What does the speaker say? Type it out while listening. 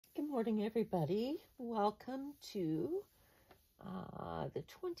morning, everybody. Welcome to the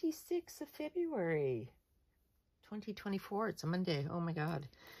 26th of February, 2024. It's a Monday. Oh my God.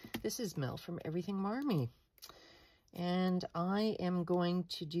 This is Mel from Everything Marmy. And I am going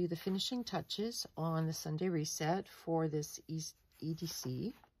to do the finishing touches on the Sunday reset for this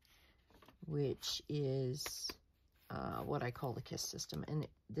EDC, which is what I call the K.I.S.S system. And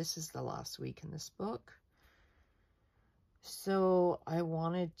this is the last week in this book. So I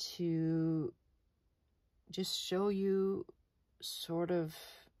wanted to just show you sort of,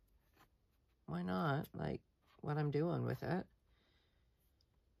 why not, like what I'm doing with it.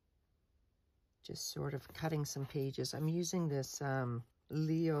 Just sort of cutting some pages. I'm using this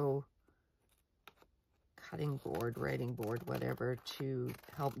Leo cutting board, writing board, whatever, to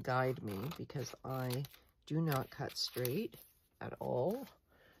help guide me because I do not cut straight at all.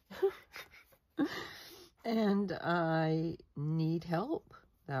 And I need help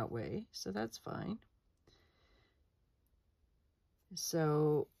that way, so that's fine.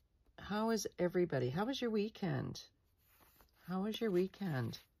 So, how is everybody? How was your weekend? How was your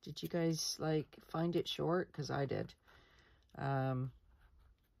weekend? Did you guys, like, find it short? Because I did. I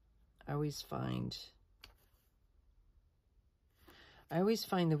always find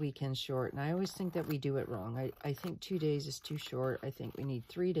the weekend short, and I always think that we do it wrong. I think 2 days is too short. I think we need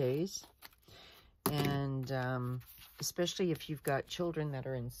 3 days. And especially if you've got children that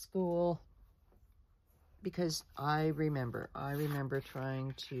are in school, because I remember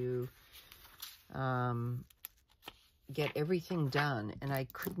trying to get everything done, and I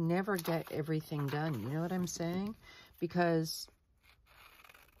could never get everything done. You know what I'm saying? Because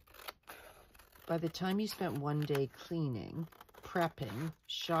by the time you spent 1 day cleaning, prepping,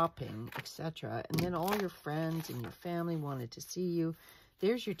 shopping, etc., and then all your friends and your family wanted to see you,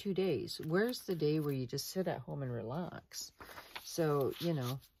 there's your 2 days. Where's the day where you just sit at home and relax? So, you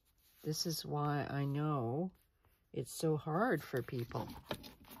know, this is why I know it's so hard for people.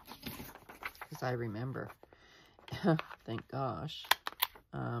 Because I remember. Thank gosh.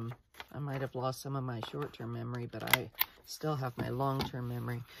 I might have lost some of my short-term memory, but I still have my long-term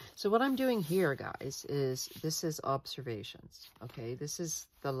memory. So what I'm doing here, guys, is this is observations. Okay, this is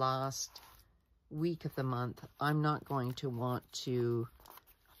the last week of the month. I'm not going to want to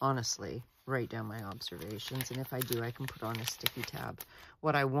honestly write down my observations, and if I do, I can put on a sticky tab.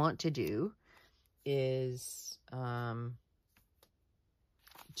 What I want to do is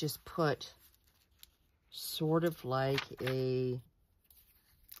just put sort of like a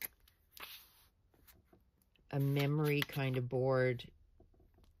memory kind of board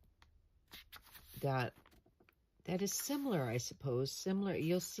that is similar, I suppose. Similar,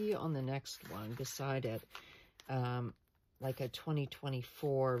 you'll see on the next one beside it, like a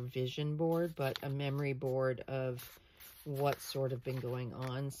 2024 vision board, but a memory board of what's sort of been going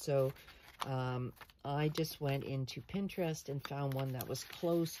on. So I just went into Pinterest and found one that was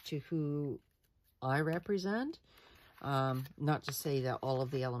close to who I represent. Not to say that all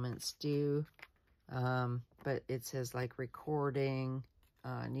of the elements do, but it says like recording,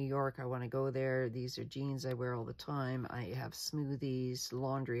 New York, I want to go there. These are jeans I wear all the time. I have smoothies,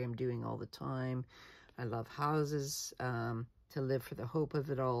 laundry I'm doing all the time. I love houses, to live for the hope of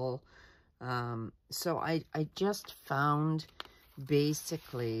it all. So I just found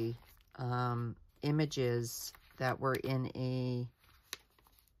basically images that were in a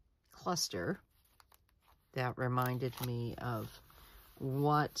cluster that reminded me of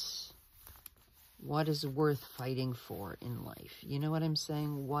what is worth fighting for in life. You know what I'm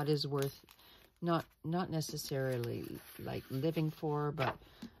saying? What is worth not necessarily like living for, but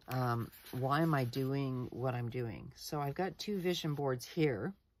why am I doing what I'm doing? So I've got 2 vision boards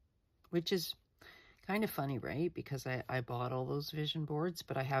here, which is kind of funny, right? Because I bought all those vision boards,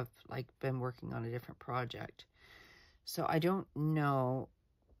 but I have like been working on a different project. So I don't know,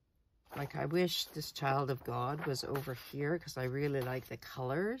 like I wish this Child of God was over here because I really like the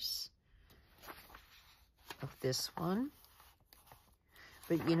colors of this one.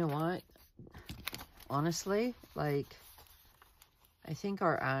 But you know what? Honestly, like, I think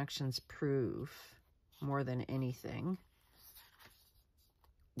our actions prove more than anything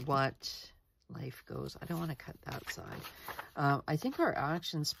what life goes. I don't want to cut that side. I think our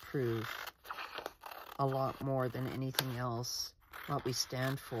actions prove a lot more than anything else what we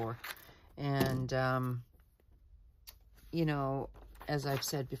stand for. And, you know, as I've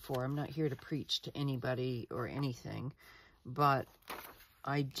said before, I'm not here to preach to anybody or anything, but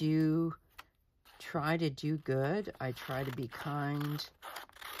I do try to do good. I try to be kind,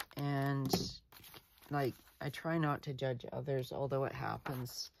 and like I try not to judge others, although it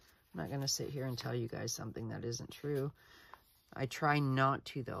happens. I'm not going to sit here and tell you guys something that isn't true. I try not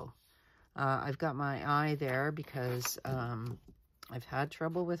to, though. I've got my eye there because I've had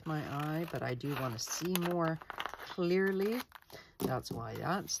trouble with my eye, but I do want to see more clearly. That's why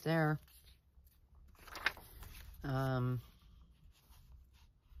that's there. And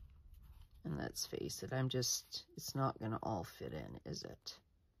let's face it, it's not going to all fit in, is it?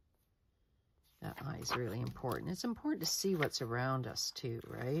 That eye is really important. It's important to see what's around us too,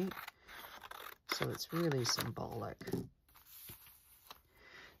 right? So it's really symbolic.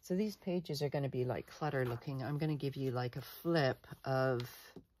 So these pages are going to be like clutter looking. I'm going to give you like a flip of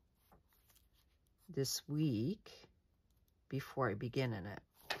this week before I begin in it.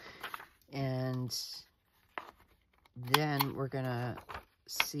 And then we're going to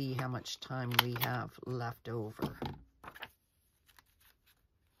see how much time we have left over.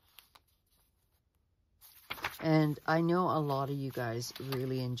 And I know a lot of you guys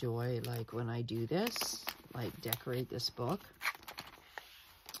really enjoy, like, when I do this, like, decorate this book.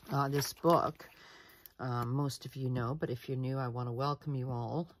 Most of you know, but if you're new, I want to welcome you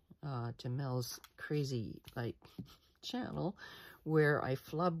all to Mel's crazy, like, channel, where I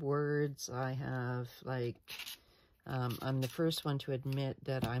flub words. I have, like, I'm the first one to admit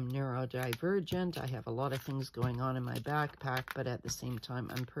that I'm neurodivergent. I have a lot of things going on in my backpack, but at the same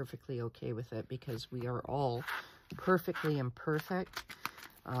time, I'm perfectly okay with it because we are all perfectly imperfect.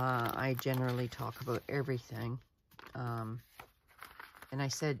 I generally talk about everything. And I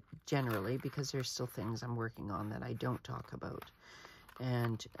said generally because there's still things I'm working on that I don't talk about.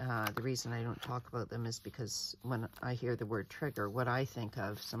 And the reason I don't talk about them is because when I hear the word trigger, what I think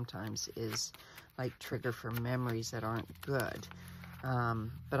of sometimes is like trigger for memories that aren't good.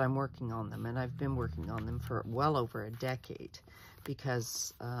 But I'm working on them, and I've been working on them for well over a decade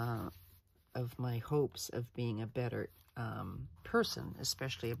because of my hopes of being a better person,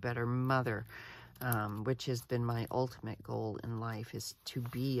 especially a better mother, which has been my ultimate goal in life, is to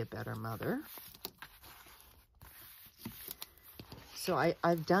be a better mother. So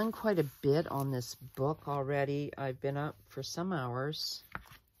I've done quite a bit on this book already. I've been up for some hours,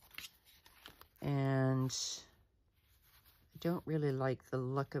 and I don't really like the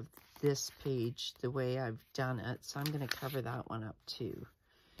look of this page the way I've done it, so I'm going to cover that one up too.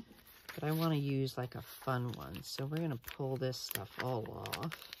 But I want to use like a fun one, so we're going to pull this stuff all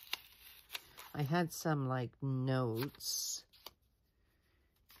off. I had some like notes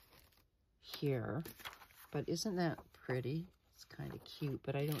here, but isn't that pretty? It's kind of cute,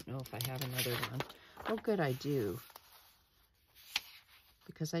 but I don't know if I have another one. Oh, good, I do.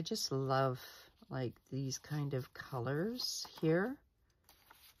 Because I just love like these kind of colors here.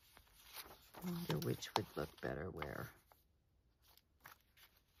 I wonder which would look better where.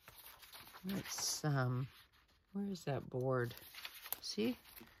 Let's, where is that board? See?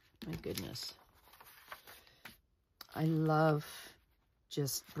 My goodness. I love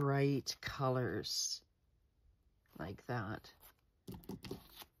just bright colors like that.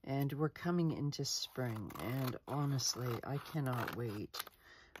 And we're coming into spring, and honestly, I cannot wait.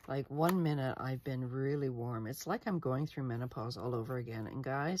 Like 1 minute I've been really warm. It's like I'm going through menopause all over again. And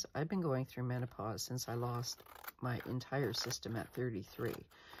guys, I've been going through menopause since I lost my entire system at 33.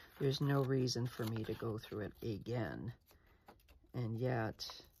 There's no reason for me to go through it again. And yet,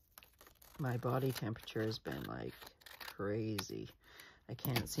 my body temperature has been like crazy. I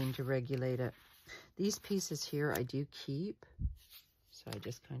can't seem to regulate it. These pieces here I do keep. So I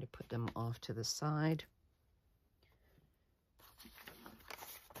just kind of put them off to the side.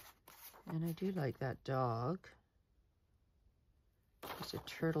 And I do like that dog. There's a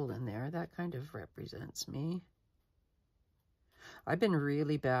turtle in there. That kind of represents me. I've been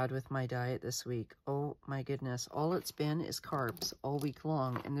really bad with my diet this week. Oh my goodness. All it's been is carbs all week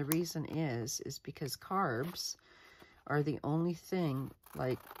long. And the reason is because carbs are the only thing,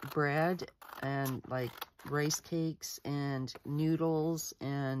 like bread and like rice cakes and noodles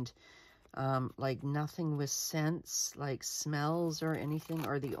and like nothing with scents, like smells or anything,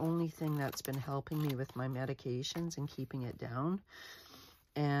 are the only thing that's been helping me with my medications and keeping it down.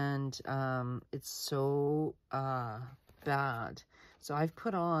 And it's so bad. So I've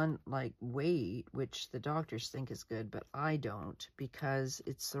put on like weight, which the doctors think is good, but I don't, because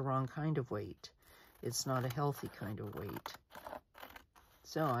it's the wrong kind of weight. It's not a healthy kind of weight.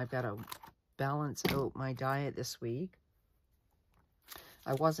 So I've got to balance out my diet this week.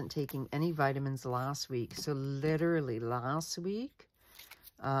 I wasn't taking any vitamins last week. So literally last week,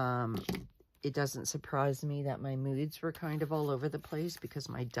 it doesn't surprise me that my moods were kind of all over the place because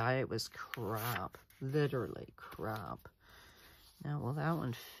my diet was crap. Literally crap. Now, will that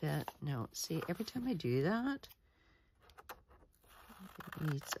one fit? No. See, every time I do that,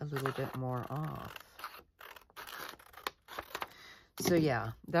 it needs a little bit more off. So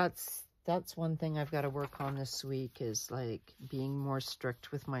yeah, that's one thing I've got to work on this week, is like being more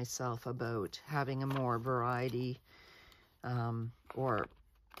strict with myself about having a more variety, or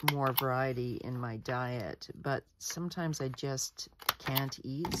more variety in my diet. But sometimes I just can't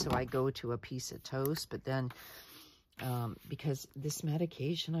eat, so I go to a piece of toast. But then because this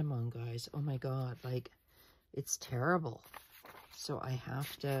medication I'm on, guys, oh my god, like, it's terrible. So I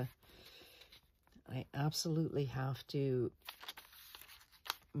absolutely have to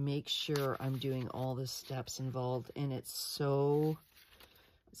make sure I'm doing all the steps involved. And it's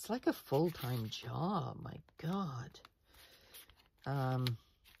like a full-time job, my god.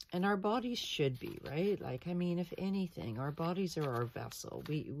 And our bodies should be, right? Like, I mean, if anything, our bodies are our vessel.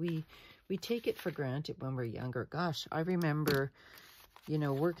 We take it for granted when we're younger. Gosh, I remember, you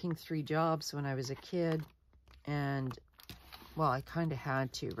know, working 3 jobs when I was a kid. And, well, I kind of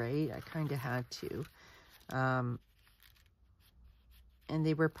had to, right? I kind of had to. And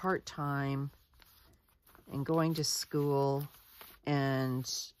they were part-time and going to school and,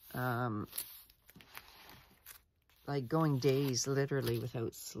 like, going days literally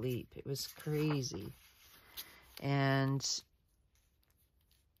without sleep. It was crazy. And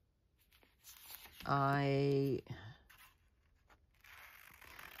I'm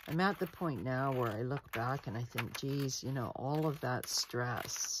at the point now where I look back and I think, geez, you know, all of that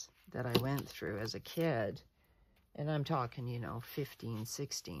stress that I went through as a kid, and I'm talking, you know, 15,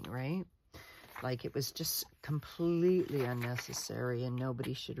 16, right? Like, it was just completely unnecessary, and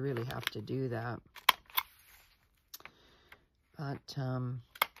nobody should really have to do that. But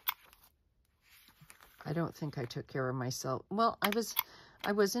I don't think I took care of myself. Well, I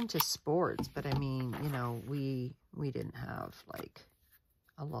was into sports, but I mean, you know, we didn't have like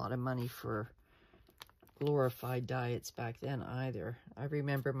a lot of money for glorified diets back then either. I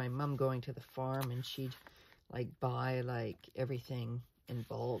remember my mom going to the farm and she'd like buy like everything in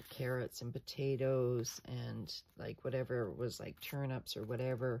bulk, carrots and potatoes and like whatever was like turnips or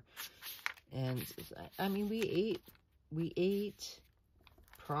whatever. And I mean, we ate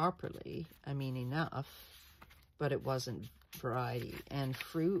properly. I mean, enough, but it wasn't variety. And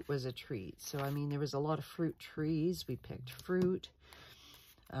fruit was a treat. So, I mean, there was a lot of fruit trees. We picked fruit.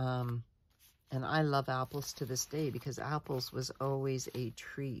 And I love apples to this day because apples was always a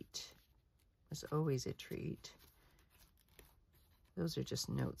treat. It was always a treat. Those are just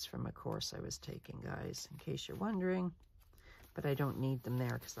notes from a course I was taking, guys, in case you're wondering. But I don't need them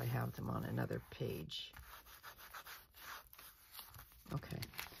there because I have them on another page. Okay,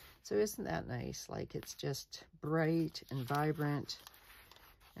 so isn't that nice? Like, it's just bright and vibrant.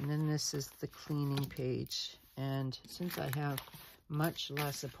 And then this is the cleaning page. And since I have much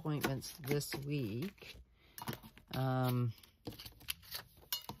less appointments this week, I'm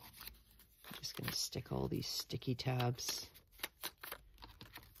just going to stick all these sticky tabs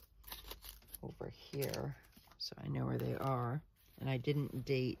over here so I know where they are. And I didn't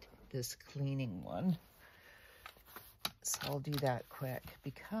date this cleaning one. So I'll do that quick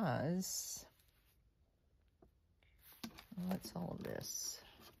because what's all this?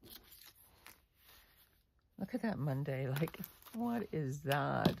 Look at that Monday. Like, what is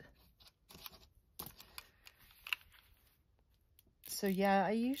that? So yeah,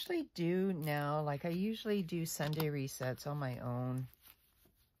 I usually do now, like I usually do Sunday resets on my own.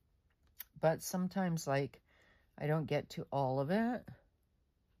 But sometimes like I don't get to all of it.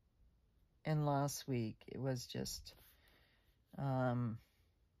 And last week it was just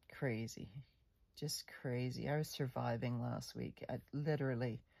crazy. Just crazy. I was surviving last week.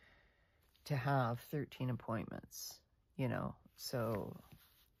 Literally to have 13 appointments, you know. So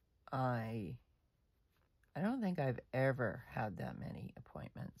I don't think I've ever had that many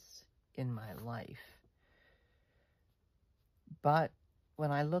appointments in my life. But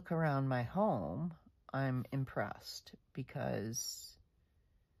when I look around my home, I'm impressed because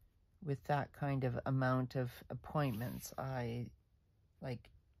with that kind of amount of appointments, I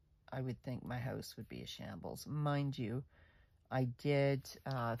would think my house would be a shambles. Mind you, I did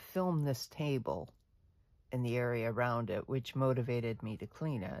film this table in the area around it, which motivated me to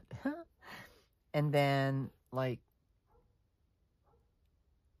clean it. And then, like,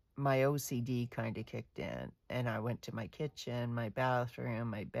 my OCD kind of kicked in, and I went to my kitchen, my bathroom,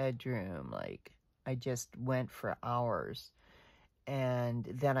 my bedroom. Like, I just went for hours. And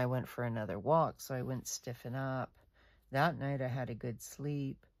then I went for another walk, so I went stiffen up. That night I had a good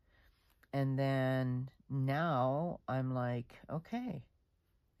sleep. And then now I'm like, okay,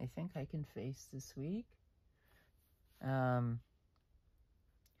 I think I can face this week.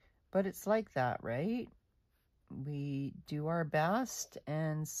 But it's like that, right? We do our best,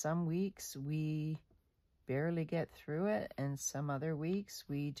 and some weeks we barely get through it, and some other weeks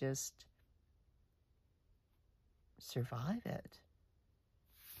we just survive it.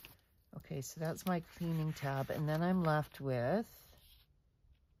 Okay, so that's my cleaning tab, and then I'm left with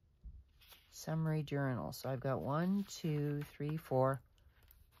summary journal. So I've got 1, 2, 3, 4,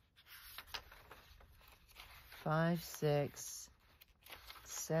 5, 6,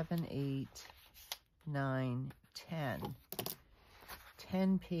 7, 8, 9, 10.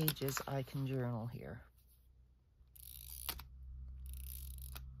 10 pages I can journal here.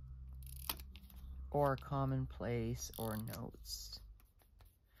 Or commonplace or notes.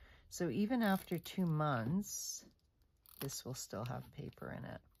 So even after 2 months, this will still have paper in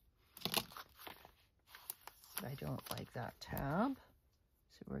it. I don't like that tab,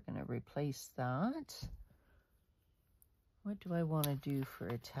 so we're going to replace that. What do I want to do for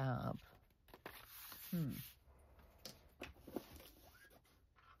a tab?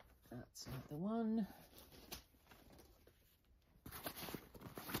 That's not the one.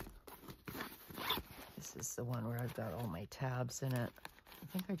 This is the one where I've got all my tabs in it. I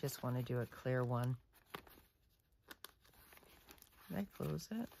think I just want to do a clear one. Did I close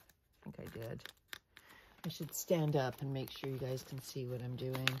it? I think I did. I should stand up and make sure you guys can see what I'm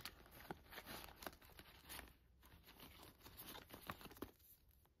doing.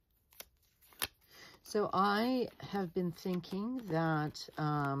 So I have been thinking that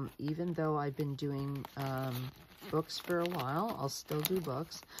even though I've been doing books for a while, I'll still do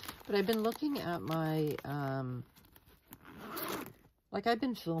books, but I've been looking at my, like I've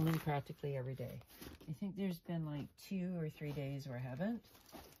been filming practically every day. I think there's been like 2 or 3 days where I haven't.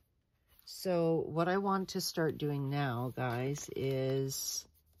 So what I want to start doing now, guys, is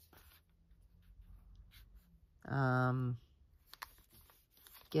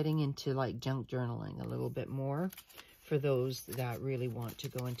getting into like junk journaling a little bit more for those that really want to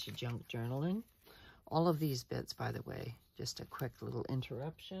go into junk journaling. All of these bits, by the way, just a quick little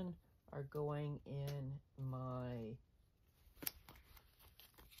interruption, are going in my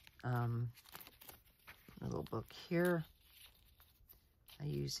little book here. I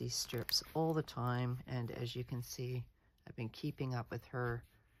use these strips all the time, and as you can see, I've been keeping up with her.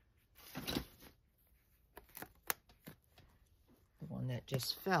 The one that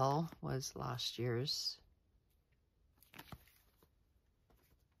just fell was last year's.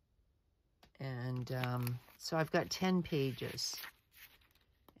 And so I've got 10 pages,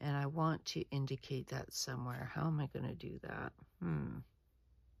 and I want to indicate that somewhere. How am I going to do that?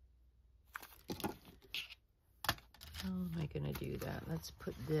 How am I going to do that? Let's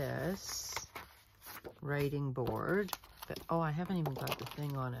put this writing board. But, oh, I haven't even got the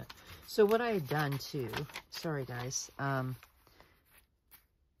thing on it. So what I had done too, sorry guys, I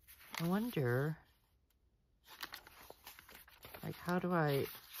wonder, like, how do I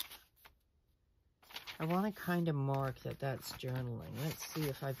want to kind of mark that that's journaling. Let's see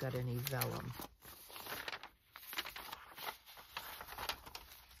if I've got any vellum.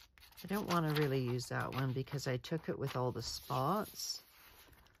 I don't want to really use that one because I took it with all the spots.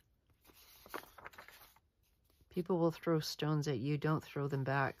 People will throw stones at you. Don't throw them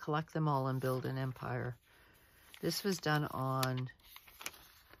back. Collect them all and build an empire. This was done on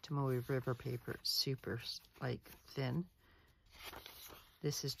Tomoe River paper. Super, like, thin.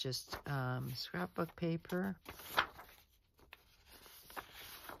 This is just scrapbook paper.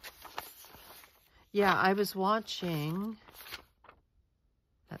 Yeah, I was watching...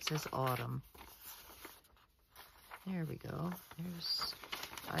 That says autumn. There we go. There's...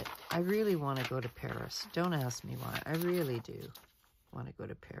 I really want to go to Paris. Don't ask me why. I really do want to go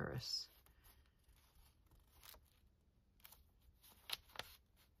to Paris.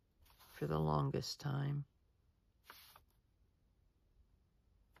 For the longest time.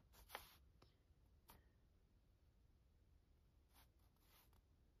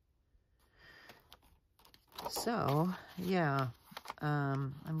 So, yeah,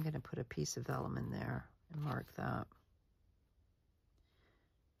 I'm going to put a piece of vellum in there and mark that.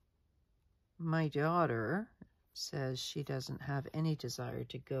 My daughter says she doesn't have any desire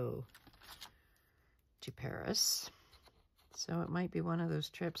to go to Paris. So it might be one of those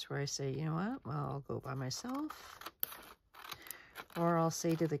trips where I say, you know what, well, I'll go by myself. Or I'll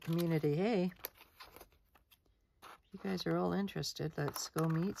say to the community, hey, if you guys are all interested, let's go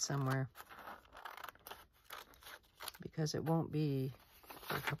meet somewhere. Because it won't be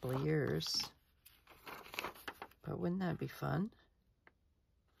for a couple of years. But wouldn't that be fun?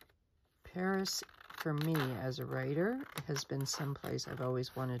 Paris, for me as a writer, has been someplace I've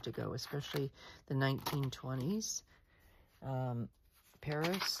always wanted to go, especially the 1920s.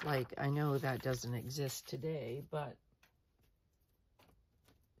 Paris, like, I know that doesn't exist today, but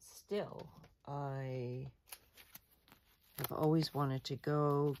still, I I've always wanted to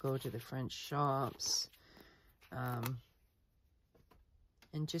go to the French shops, and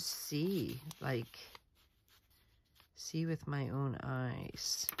just see with my own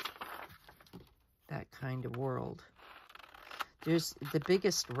eyes that kind of world. There's the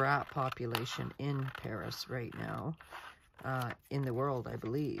biggest rat population in Paris right now, in the world, I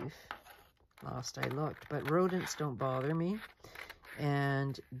believe. Last I looked. But rodents don't bother me,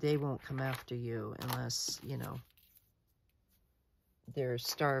 and they won't come after you unless, you know, they're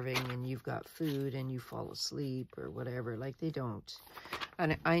starving and you've got food and you fall asleep or whatever. Like, they don't.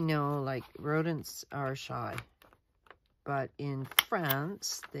 And I know, like, rodents are shy. But in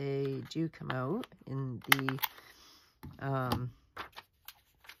France, they do come out in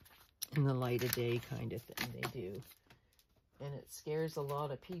the light of day kind of thing. They do. And it scares a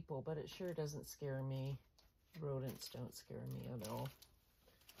lot of people, but it sure doesn't scare me. Rodents don't scare me at all.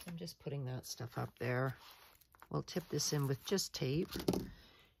 I'm just putting that stuff up there. We'll tip this in with just tape.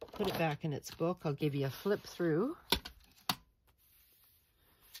 Put it back in its book. I'll give you a flip through.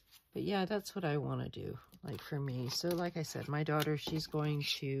 But yeah, that's what I want to do, like, for me. So like I said, my daughter, she's going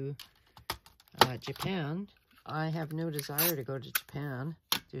to Japan. I have no desire to go to Japan.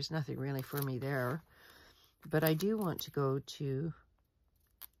 There's nothing really for me there. But I do want to go to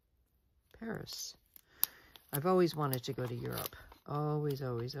Paris. I've always wanted to go to Europe. Always,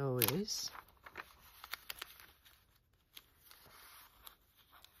 always, always.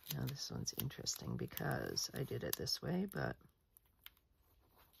 Now this one's interesting because I did it this way, but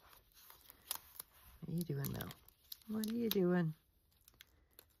what are you doing now? What are you doing?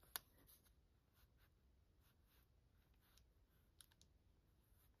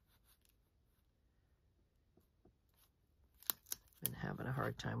 Been having a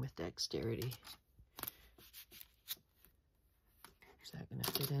hard time with dexterity. Is that going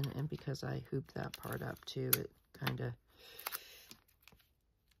to fit in? And because I hooped that part up too, it kind of...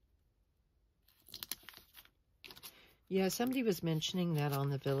 Yeah, somebody was mentioning that on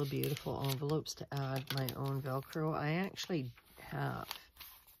the Villa Beautiful envelopes to add my own Velcro. I actually have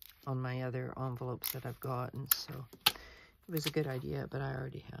on my other envelopes that I've gotten, so it was a good idea, but I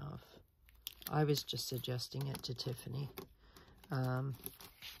already have. I was just suggesting it to Tiffany.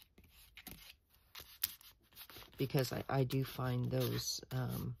 Because I do find those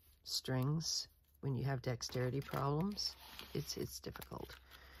strings, when you have dexterity problems, it's difficult.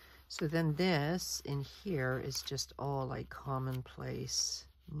 So then this in here is just all like commonplace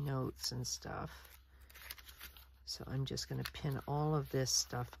notes and stuff. So I'm just going to pin all of this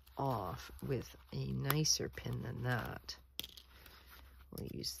stuff off with a nicer pin than that. We'll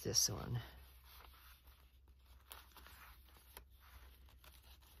use this one.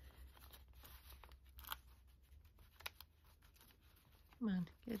 Come on,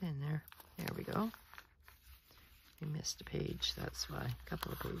 get in there. There we go. I missed a page, that's why. A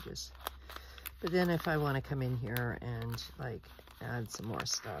couple of pages. But then if I want to come in here and, like, add some more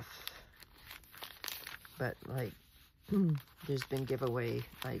stuff. But, like, there's been giveaway,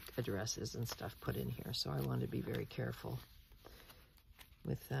 like, addresses and stuff put in here. So I want to be very careful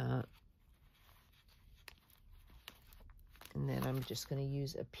with that. And then I'm just going to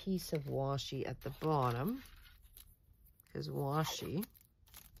use a piece of washi at the bottom. Because washi...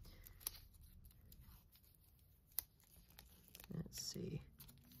 Let's see.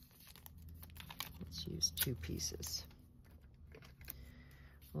 Let's use 2 pieces.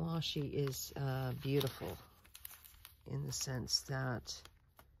 Washi is beautiful in the sense that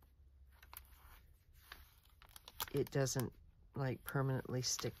it doesn't, like, permanently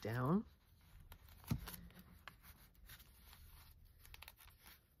stick down.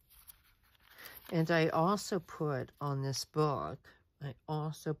 And I also put on this book, I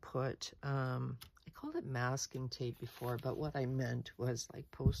also put, I called it masking tape before, but what I meant was like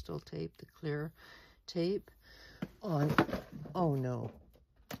postal tape, the clear tape on, oh no.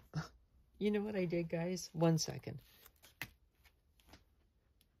 You know what I did, guys? 1 second.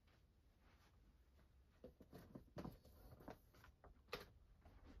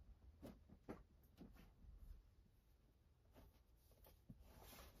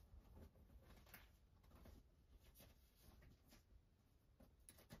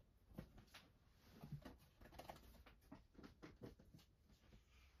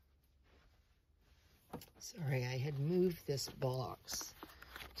 Sorry, I had moved this box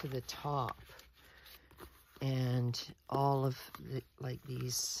to the top, and all of the, like,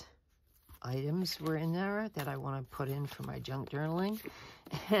 these items were in there that I want to put in for my junk journaling,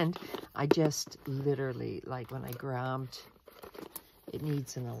 and I just literally, like, when I grabbed, it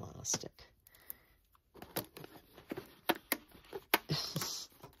needs an elastic.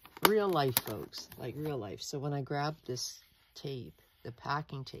 Real life, folks, like real life. So when I grabbed this tape, the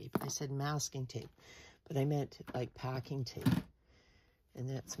packing tape. I said masking tape, but I meant like packing tape. And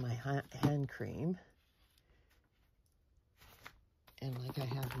that's my hand cream. And like I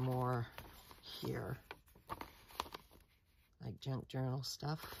have more here, like junk journal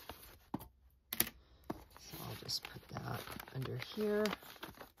stuff. So I'll just put that under here.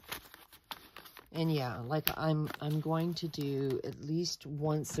 And yeah, like I'm going to do at least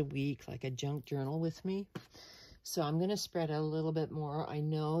once a week, like a junk journal with me. So I'm going to spread out a little bit more. I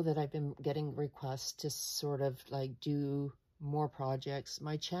know that I've been getting requests to sort of like do more projects.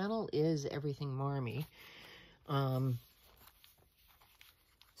 My channel is Everything Marmy.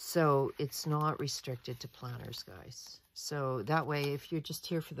 So it's not restricted to planners, guys. So that way, if you're just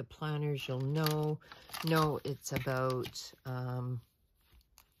here for the planners, you'll know it's about,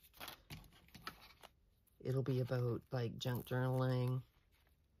 it'll be about like junk journaling.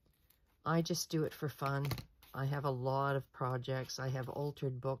 I just do it for fun. I have a lot of projects. I have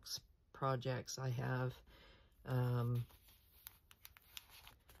altered books projects. I have,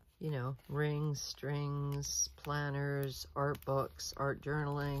 you know, rings, strings, planners, art books, art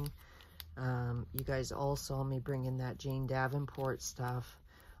journaling. You guys all saw me bring in that Jane Davenport stuff.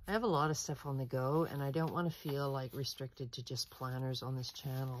 I have a lot of stuff on the go, and I don't want to feel like restricted to just planners on this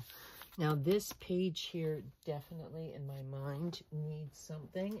channel. Now, this page here definitely, in my mind, needs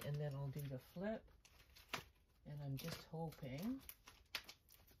something, and then I'll do the flip. And I'm just hoping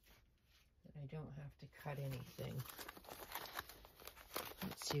that I don't have to cut anything.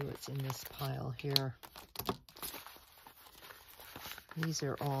 Let's see what's in this pile here. These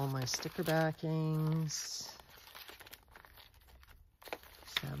are all my sticker backings.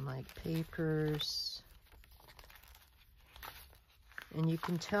 Some like papers. And you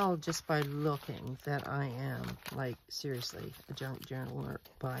can tell just by looking that I am, like, seriously, a junk journaler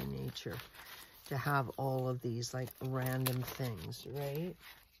by nature. To have all of these, like, random things, right?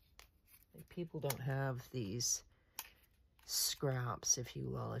 Like, people don't have these scraps, if you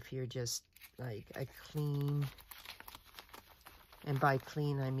will, if you're just, like, a clean, and by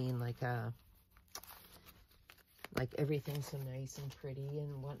clean, I mean, like, like, everything's so nice and pretty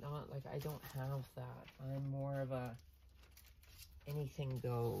and whatnot. Like, I don't have that. I'm more of a anything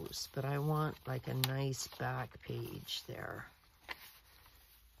goes, but I want, like, a nice back page there.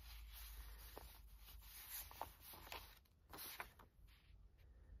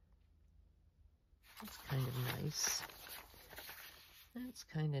 That's kind of nice. That's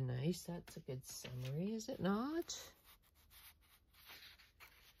kind of nice. That's a good summary, is it not?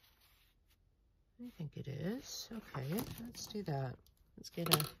 I think it is. Okay, let's do that. Let's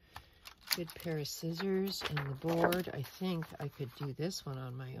get a good pair of scissors and the board. I think I could do this one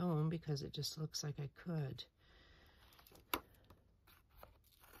on my own because it just looks like I could.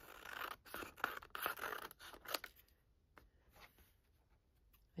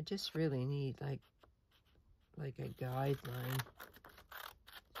 I just really need like a guideline.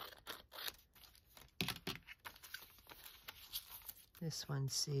 This one,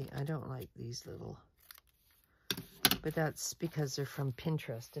 see, I don't like these little, but that's because they're from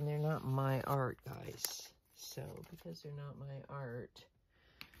Pinterest and they're not my art, guys. So, because they're not my art,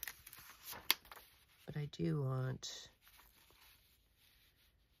 but I do want,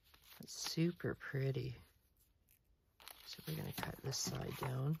 it's super pretty. So we're going to cut this side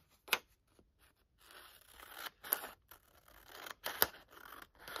down.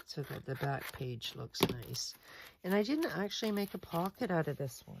 So that the back page looks nice. And I didn't actually make a pocket out of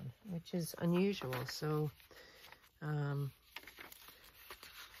this one, which is unusual. So, so I'm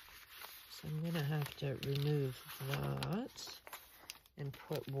going to have to remove that and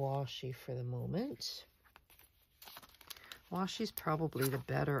put washi for the moment. Washi's probably the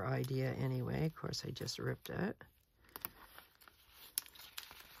better idea anyway. Of course, I just ripped it.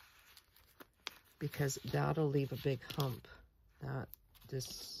 Because that'll leave a big hump. That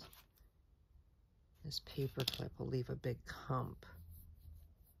this paper clip will leave a big hump.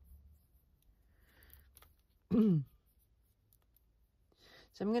 So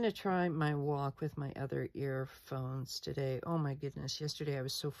I'm going to try my walk with my other earphones today. Oh my goodness, yesterday I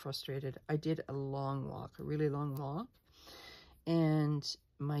was so frustrated. I did a long walk, a really long walk. And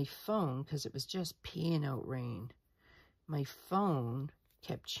my phone, because it was just peeing out rain, my phone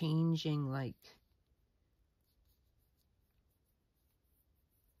kept changing, like,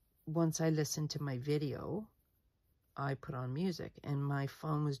 once I listened to my video, I put on music, and my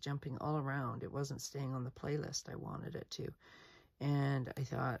phone was jumping all around. It wasn't staying on the playlist I wanted it to. And I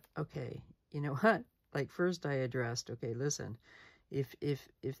thought, okay, you know what? Like, first I addressed, okay, listen, if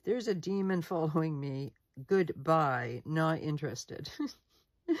there's a demon following me, goodbye, not interested.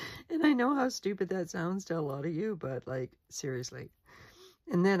 And I know how stupid that sounds to a lot of you, but like, seriously.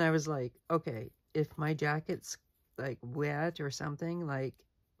 And then I was like, okay, if my jacket's like wet or something, like,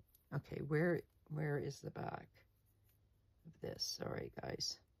 okay, where is the back of this? Sorry,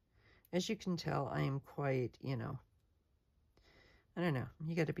 guys. As you can tell, I am quite, you know, I don't know.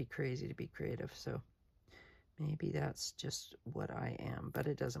 You got to be crazy to be creative. So maybe that's just what I am, but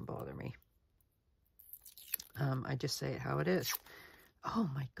it doesn't bother me. I just say it how it is. Oh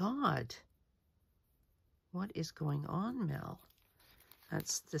my God. What is going on, Mel?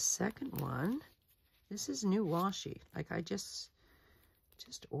 That's the second one. This is new washi. Like I just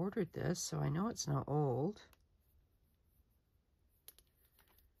ordered this, so I know it's not old.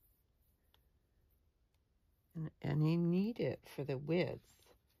 And I need it for the width.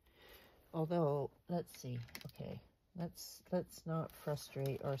 Although, let's see. Okay, let's not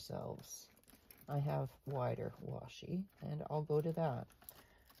frustrate ourselves. I have wider washi, and I'll go to that.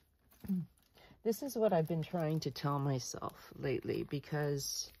 This is what I've been trying to tell myself lately,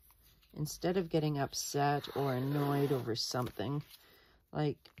 because instead of getting upset or annoyed over something,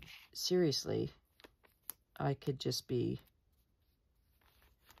 like, seriously, I could just be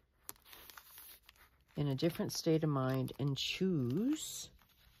in a different state of mind and choose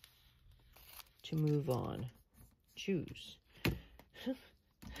to move on. Choose.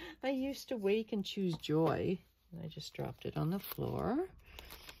 I used to wake and choose joy. I just dropped it on the floor.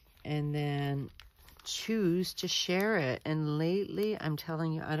 And then choose to share it. And lately, I'm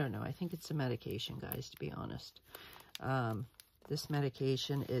telling you, I don't know. I think it's a medication, guys, to be honest. This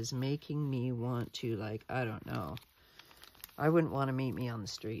medication is making me want to, like, I don't know. I wouldn't want to meet me on the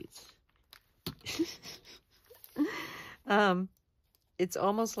streets. It's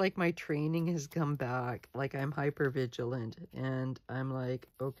almost like my training has come back. Like, I'm hyper vigilant. And I'm like,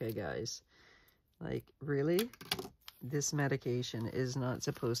 okay, guys. Like, really? This medication is not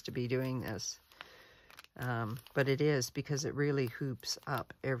supposed to be doing this. But it is, because it really hoops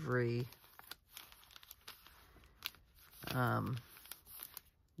up every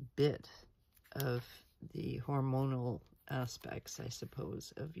bit of the hormonal aspects, I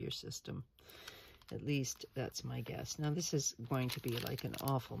suppose, of your system. At least that's my guess. Now, this is going to be like an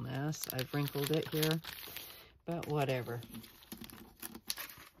awful mess. I've wrinkled it here, but whatever.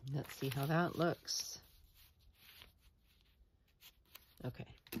 Let's see how that looks. Okay.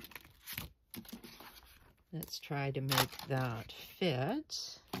 Let's try to make that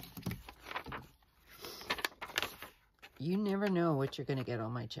fit. You never know what you're going to get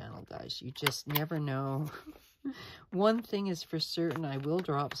on my channel, guys. You just never know. One thing is for certain, I will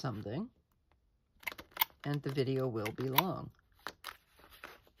drop something. And the video will be long.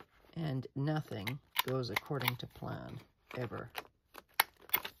 And nothing goes according to plan, ever.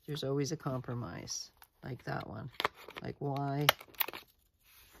 There's always a compromise, like that one. Like, why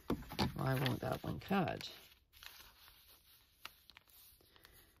won't that one cut?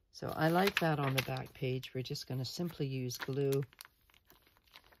 So I like that on the back page. We're just going to simply use glue.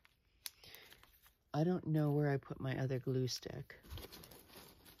 I don't know where I put my other glue stick.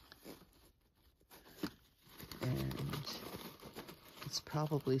 And it's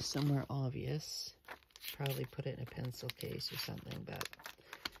probably somewhere obvious. Probably put it in a pencil case or something, but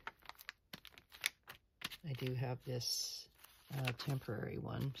I do have this temporary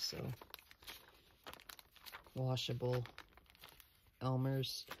one, so washable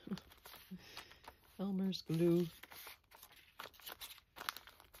Elmer's glue.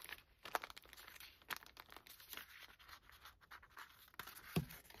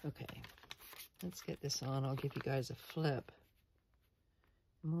 Okay. Let's get this on. I'll give you guys a flip.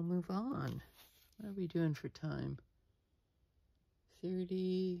 And we'll move on. What are we doing for time?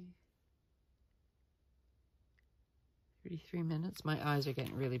 33 minutes. My eyes are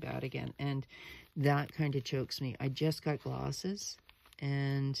getting really bad again. And that kind of chokes me. I just got glasses.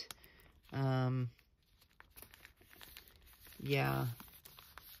 And, yeah.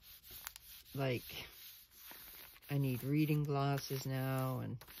 Like, I need reading glasses now,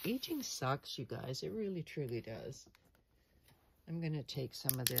 and aging sucks, you guys. It really, truly does. I'm going to take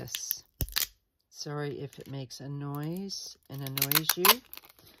some of this. Sorry if it makes a noise and annoys you.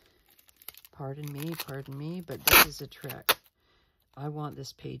 Pardon me, but this is a trick. I want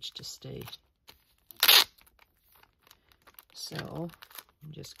this page to stay. So,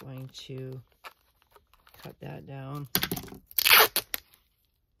 I'm just going to cut that down.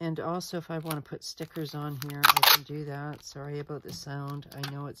 And also, if I want to put stickers on here, I can do that. Sorry about the sound. I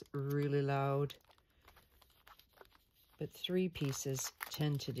know it's really loud. But 3 pieces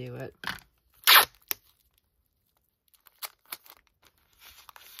tend to do it.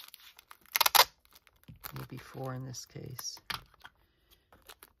 Maybe 4 in this case.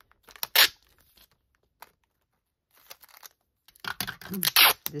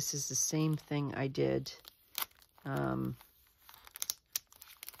 This is the same thing I did to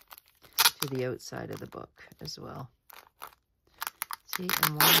the outside of the book as well. See,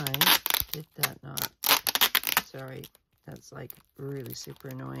 and why did that not? Sorry, that's like really super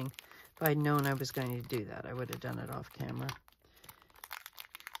annoying. If I'd known I was going to do that, I would have done it off camera.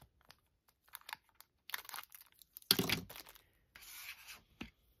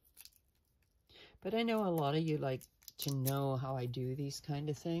 But I know a lot of you like to know how I do these kind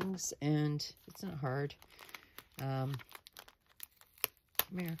of things, and it's not hard. Come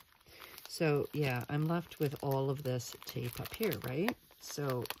here. So, yeah, I'm left with all of this tape up here, right?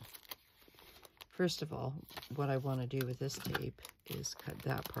 So, first of all, what I want to do with this tape is cut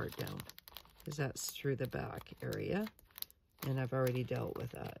that part down, because that's through the back area, and I've already dealt with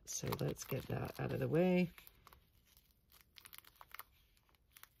that. So, let's get that out of the way.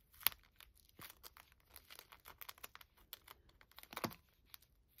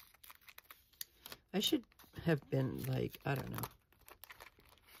 I should have been like, I don't know,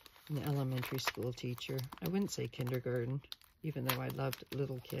 an elementary school teacher. I wouldn't say kindergarten, even though I loved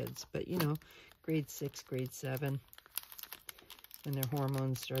little kids. But, you know, grade 6, grade 7, when their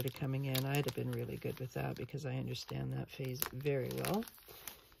hormones started coming in, I'd have been really good with that because I understand that phase very well.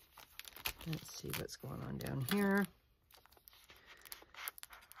 Let's see what's going on down here.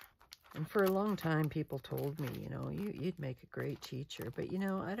 And for a long time, people told me, you know, you'd make a great teacher. But, you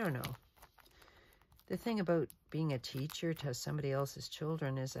know, I don't know. The thing about being a teacher to somebody else's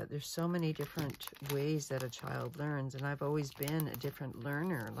children is that there's so many different ways that a child learns. And I've always been a different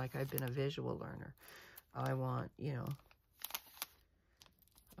learner. Like, I've been a visual learner. I want, you know,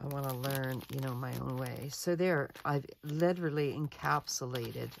 I want to learn, you know, my own way. So there, I've literally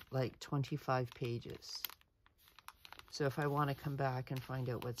encapsulated like 25 pages. So if I want to come back and find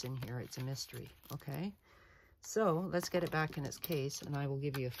out what's in here, it's a mystery, okay? So let's get it back in its case, and I will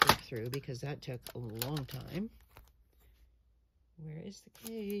give you a flip through because that took a long time. Where is the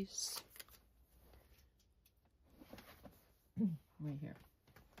case? Right here.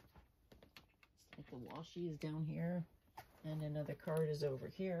 Like the washi is down here, and another card is over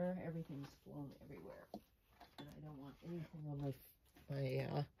here. Everything's flown everywhere, and I don't want anything on my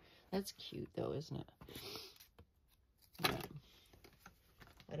that's cute though, isn't it? Yeah.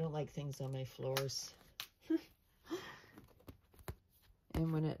 I don't like things on my floors.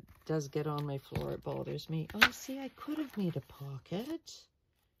 And when it does get on my floor, it bothers me. Oh, see, I could have made a pocket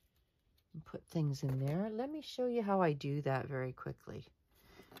and put things in there. Let me show you how I do that very quickly.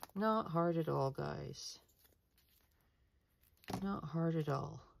 Not hard at all, guys. Not hard at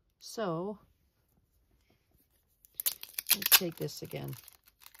all. So, let's take this again.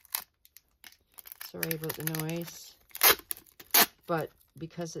 Sorry about the noise. But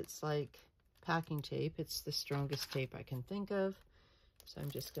because it's like packing tape, it's the strongest tape I can think of. So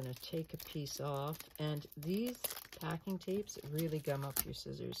I'm just going to take a piece off. And these packing tapes really gum up your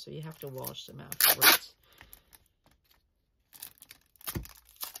scissors, so you have to wash them afterwards.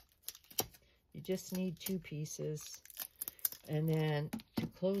 You just need 2 pieces. And then to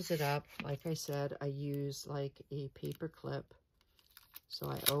close it up, like I said, I use like a paper clip. So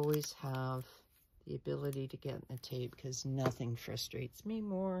I always have the ability to get in the tape because nothing frustrates me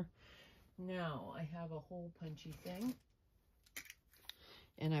more. Now I have a hole punchy thing.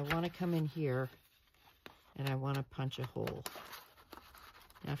 And I want to come in here and I want to punch a hole.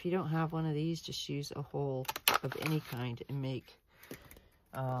 Now, if you don't have one of these, just use a hole of any kind and make,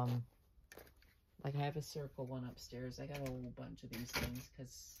 like I have a circle one upstairs. I got a whole bunch of these things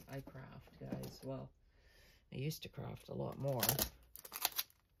because I craft, guys. Well, I used to craft a lot more.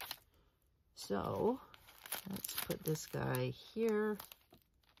 So, let's put this guy here.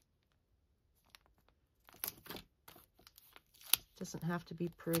 Doesn't have to be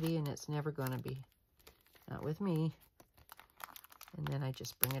pretty, and it's never going to be. Not with me. And then I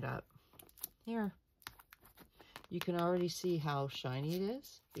just bring it up here. You can already see how shiny it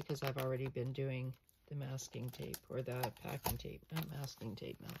is because I've already been doing the masking tape or the packing tape. Not masking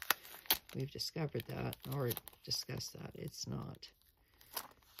tape now. We've discovered that or discussed that. It's not.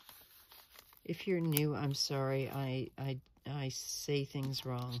 If you're new, I'm sorry. I say things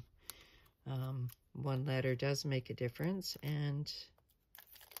wrong. One letter does make a difference, and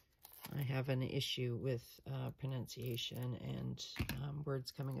I have an issue with pronunciation and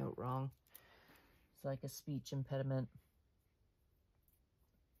words coming out wrong. It's like a speech impediment.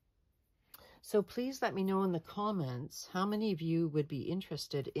 So please let me know in the comments how many of you would be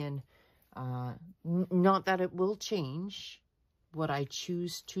interested in, not that it will change what I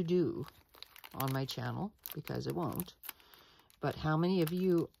choose to do on my channel, because it won't, but how many of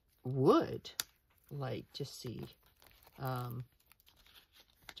you would like to see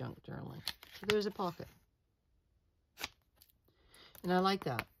junk journaling. So there's a pocket. And I like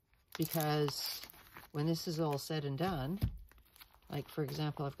that because when this is all said and done, like for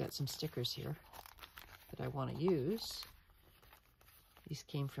example, I've got some stickers here that I want to use. These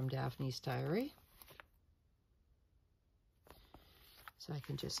came from Daphne's Diary. So I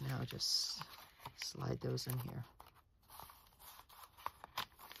can just now just slide those in here.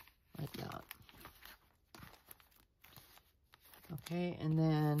 Like that. Okay, and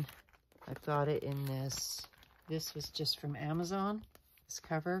then I've got it in this. This was just from Amazon, this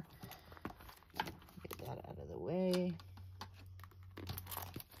cover. Get that out of the way.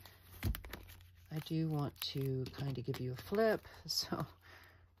 I do want to kind of give you a flip. So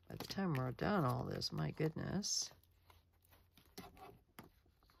by the time we're done all this, my goodness.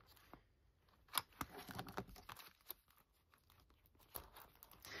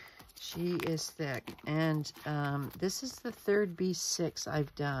 She is thick, and this is the third B6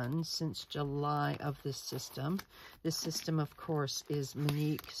 I've done since July of this system. This system, of course, is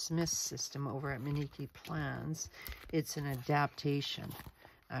Monique Smith's system over at Monique Plans. It's an adaptation,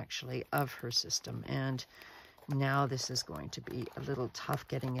 actually, of her system, and now this is going to be a little tough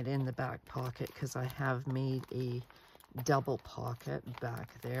getting it in the back pocket because I have made a double pocket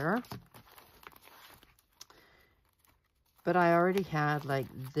back there. But I already had like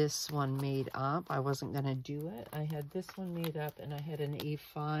this one made up. I wasn't going to do it. I had this one made up and I had an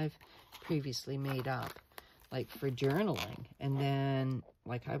A5 previously made up, like for journaling. And then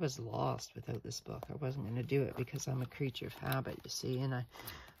like I was lost without this book. I wasn't going to do it because I'm a creature of habit, you see. And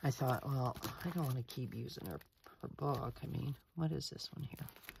I thought, well, I don't want to keep using her book. I mean, what is this one here?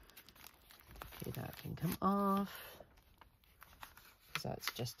 Okay, that can come off. Because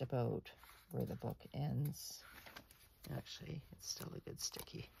that's just about where the book ends. Actually, it's still a good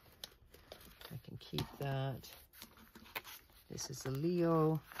sticky. I can keep that. This is a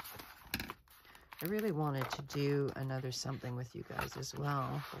Leo. I really wanted to do another something with you guys as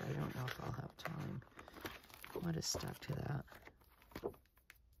well, but I don't know if I'll have time. What is stuck to that?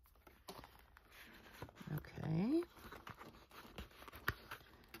 Okay.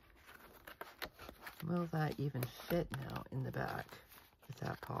 Will that even fit now in the back with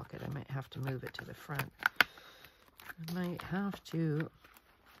that pocket? I might have to move it to the front. I might have to.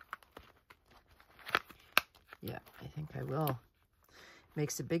 Yeah, I think I will.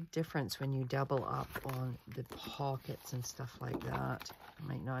 Makes a big difference when you double up on the pockets and stuff like that. I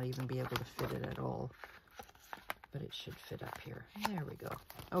might not even be able to fit it at all, but it should fit up here. There we go.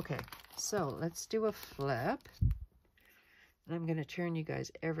 Okay, so let's do a flip. And I'm going to turn you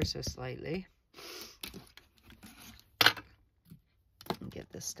guys ever so slightly and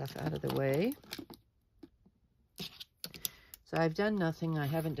get this stuff out of the way. So I've done nothing. I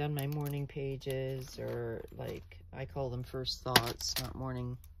haven't done my morning pages, or like I call them first thoughts, not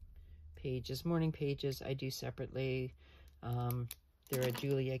morning pages. Morning pages I do separately. They're a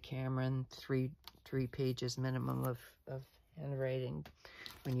Julia Cameron, three pages minimum of handwriting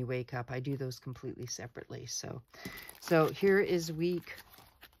when you wake up. I do those completely separately. So here is week,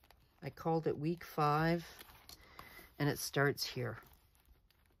 I called it week 5, and it starts here.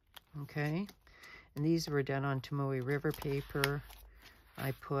 Okay. And these were done on Tomoe River paper.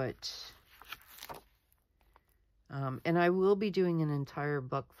 I put, and I will be doing an entire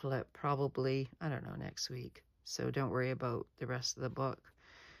book flip probably, I don't know, next week. So don't worry about the rest of the book.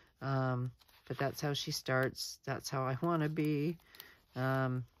 But that's how she starts. That's how I want to be.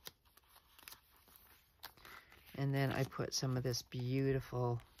 And then I put some of this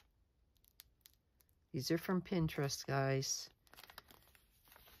beautiful, these are from Pinterest, guys.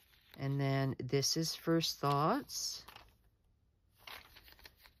 And then this is First Thoughts.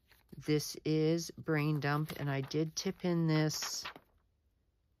 This is Brain Dump. And I did tip in this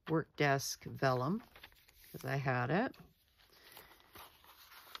work desk vellum because I had it.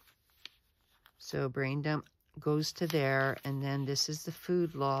 So Brain Dump goes to there. And then this is the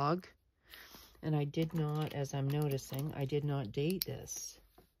food log. And I did not, as I'm noticing, I did not date this.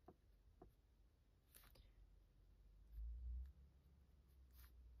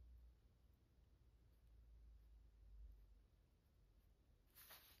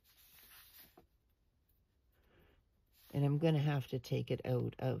 And I'm going to have to take it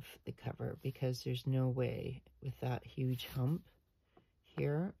out of the cover because there's no way with that huge hump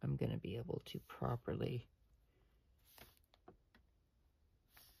here, I'm going to be able to properly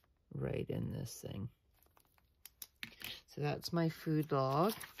write in this thing. So that's my food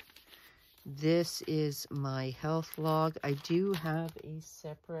log. This is my health log. I do have a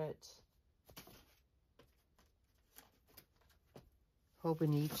separate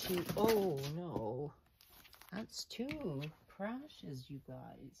Hobonichi. Oh, no. That's too crashes, you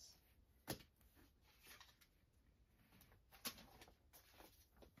guys.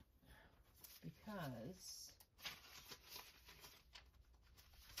 Because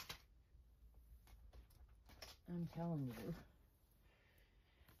I'm telling you,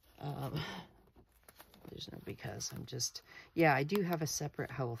 there's no because. I'm just, yeah, I do have a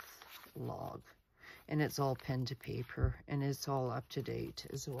separate health log, and it's all pen to paper, and it's all up to date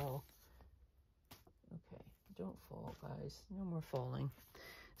as well. Okay, don't fall, guys. No more falling.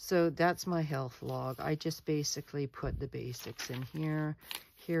 So that's my health log. I just basically put the basics in here.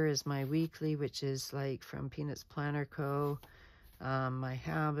 Here is my weekly, which is like from Peanuts Planner Co. My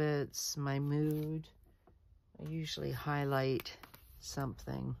habits, my mood. I usually highlight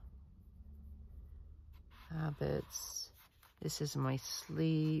something. Habits. This is my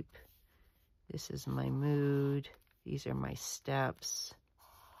sleep. This is my mood. These are my steps.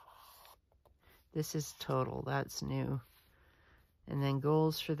 This is total. That's new. And then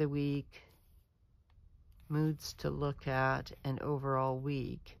goals for the week, moods to look at, and overall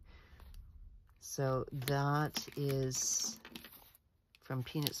week. So that is from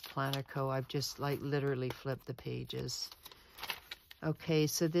Peanuts Planner Co. I've just like literally flipped the pages. Okay,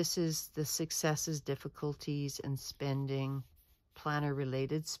 so this is the successes, difficulties, and spending, planner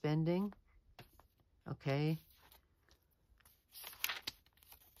related spending. Okay.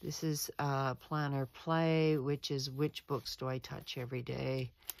 This is planner play, which is which books do I touch every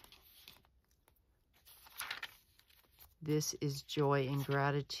day. This is joy and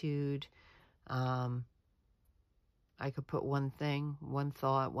gratitude. I could put one thing, one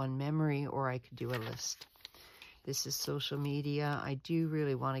thought, one memory, or I could do a list. This is social media. I do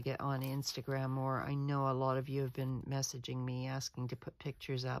really want to get on Instagram more. I know a lot of you have been messaging me asking to put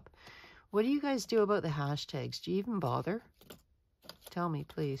pictures up. What do you guys do about the hashtags? Do you even bother? Tell me,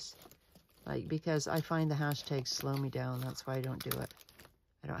 please. Like, because I find the hashtags slow me down. That's why I don't do it.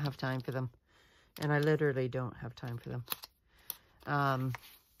 I don't have time for them. And I literally don't have time for them.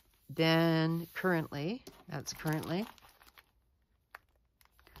 Then currently, that's currently.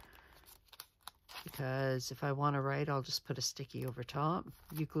 Because if I want to write, I'll just put a sticky over top.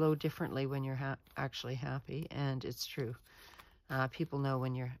 You glow differently when you're actually happy, and it's true. People know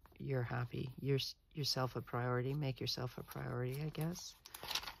when you're happy. You're yourself a priority. Make yourself a priority, I guess.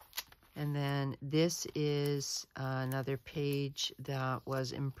 And then this is another page that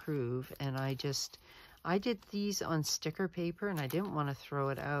was improved, and I did these on sticker paper, and I didn't want to throw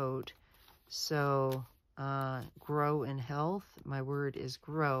it out. So grow in health. My word is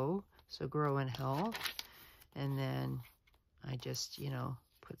grow. So grow in health. And then I just, you know,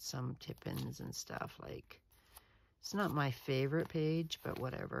 put some tip-ins and stuff. Like, it's not my favorite page, but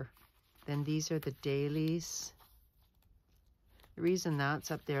whatever. Then these are the dailies. The reason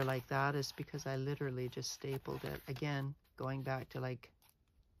that's up there like that is because I literally just stapled it. Again, going back to like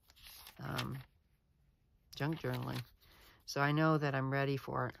junk journaling. So I know that I'm ready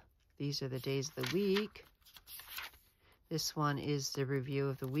for it. These are the days of the week. This one is the review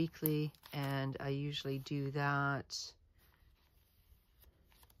of the weekly, and I usually do that.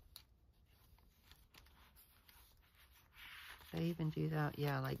 Did I even do that?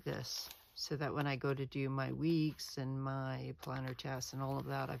 Yeah, like this. So that when I go to do my weeks and my planner tests and all of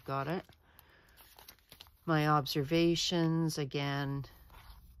that, I've got it. My observations, again,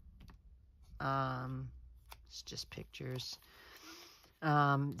 it's just pictures.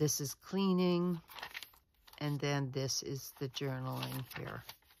 This is cleaning. And then this is the journaling here.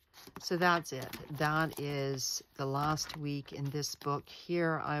 So that's it. That is the last week in this book.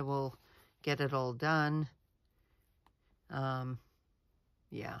 Here I will get it all done.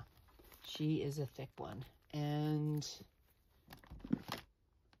 Yeah, she is a thick one. And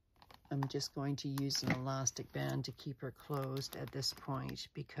I'm just going to use an elastic band to keep her closed at this point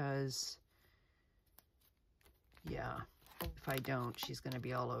because, yeah. If I don't, she's going to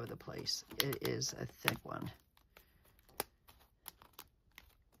be all over the place. It is a thick one.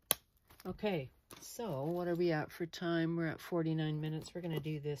 Okay, so what are we at for time? We're at 49 minutes. We're going to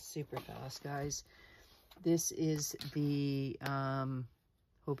do this super fast, guys. This is the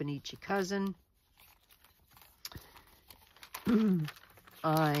Hobonichi Cousin.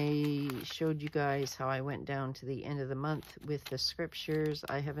 I showed you guys how I went down to the end of the month with the scriptures.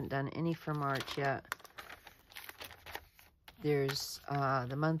 I haven't done any for March yet. There's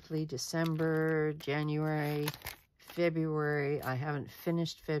the monthly, December, January, February. I haven't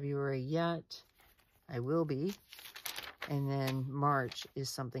finished February yet. I will be. And then March is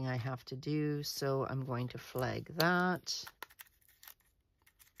something I have to do, so I'm going to flag that.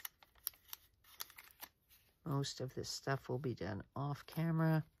 Most of this stuff will be done off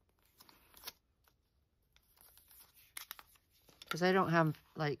camera. Because I don't have,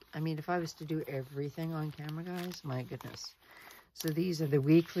 like, I mean, if I was to do everything on camera, guys, my goodness. So these are the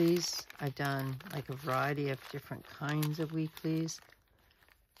weeklies. I've done, like, a variety of different kinds of weeklies.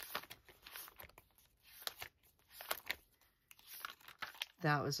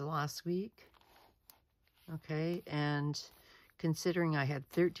 That was last week. Okay, and considering I had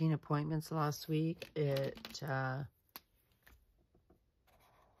 13 appointments last week, it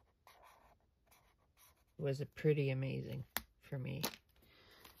was a pretty amazing for me.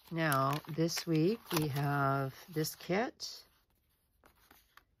 Now, this week we have this kit.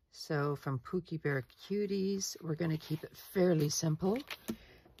 So from Pookie Bear Cuties, we're going to keep it fairly simple.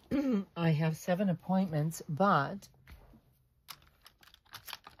 I have 7 appointments, but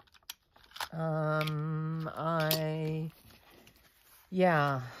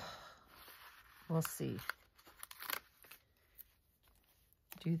yeah, we'll see.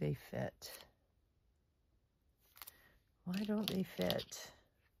 Do they fit? Why don't they fit?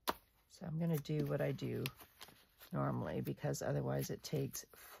 So I'm going to do what I do normally, because otherwise it takes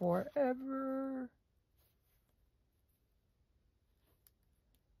forever.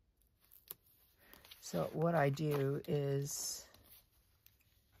 So what I do is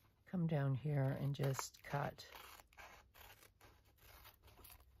come down here and just cut.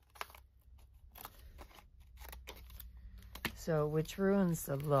 So, which ruins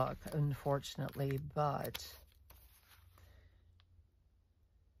the look, unfortunately, but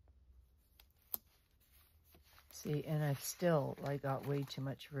see, and I've still, like, got way too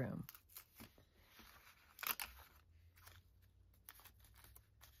much room.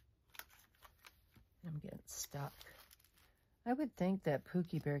 I'm getting stuck. I would think that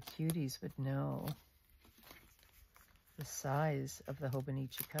Pookie Bear Cuties would know the size of the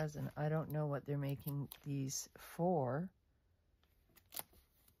Hobonichi Cousin. I don't know what they're making these for.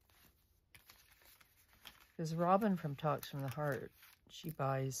 Because Robin from Talks from the Heart, she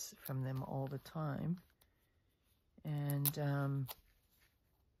buys from them all the time. And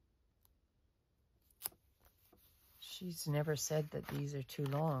she's never said that these are too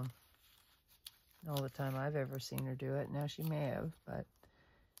long. All the time I've ever seen her do it. Now she may have, but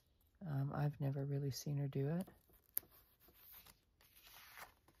I've never really seen her do it.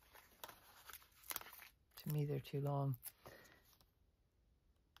 To me, they're too long.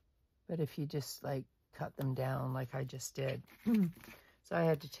 But if you just, like, cut them down like I just did. So I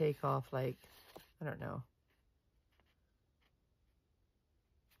had to take off, like, I don't know.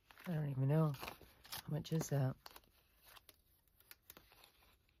 I don't even know. How much is that?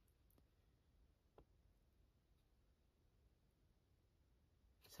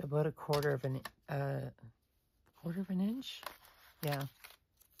 So about a quarter of an inch? Yeah.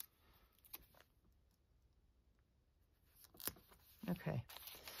 Okay.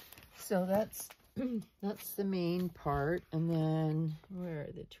 So that's the main part. And then where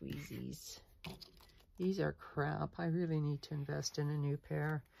are the tweezies? These are crap. I really need to invest in a new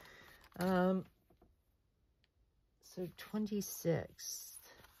pair. So 26th,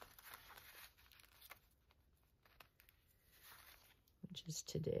 which is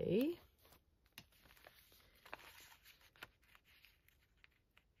today.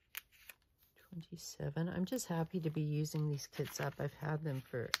 I'm just happy to be using these kits up. I've had them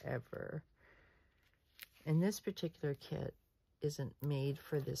forever. And this particular kit isn't made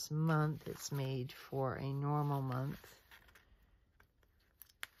for this month. It's made for a normal month.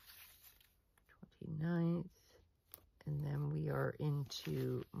 29th. And then we are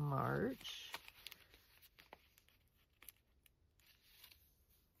into March.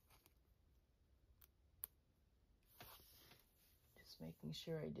 Making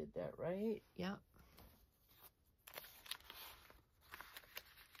sure I did that right. Yeah.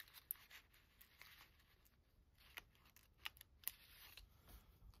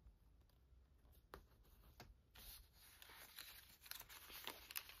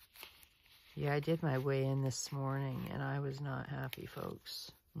 Yeah, I did my weigh in this morning and I was not happy,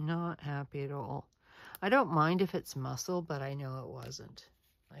 folks. Not happy at all. I don't mind if it's muscle, but I know it wasn't.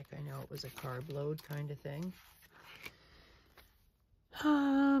 Like, I know it was a carb load kind of thing.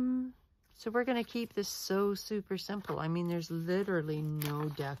 So we're going to keep this so super simple. I mean, there's literally no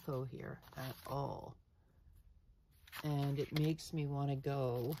deco here at all. And it makes me want to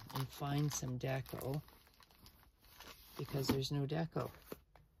go and find some deco because there's no deco.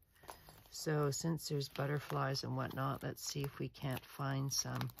 So since there's butterflies and whatnot, let's see if we can't find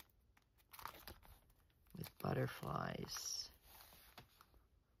some with butterflies.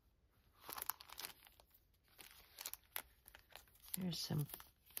 There's some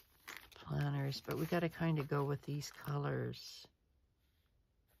planners, but we got to kind of go with these colors.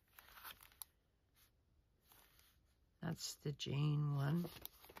 That's the Jane one.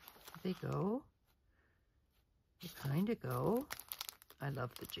 They go. They kind of go. I love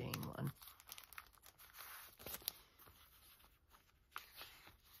the Jane one.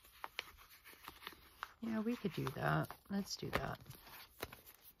 Yeah, we could do that. Let's do that.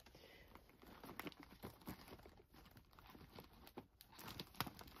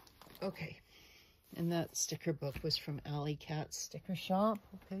 Okay. And that sticker book was from Alley Cat's Sticker Shop.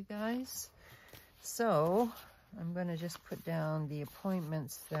 Okay, guys. So, I'm going to just put down the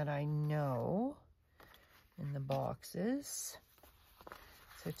appointments that I know in the boxes.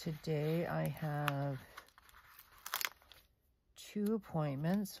 So today I have 2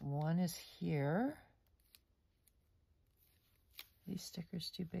 appointments. One is here. These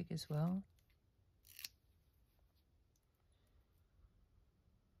stickers too big as well.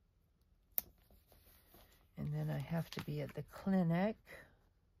 And then I have to be at the clinic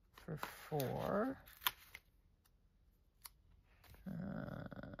for 4.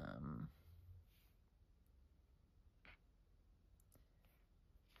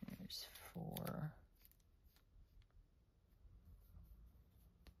 There's 4.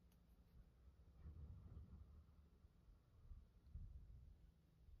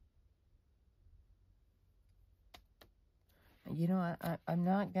 You know, I'm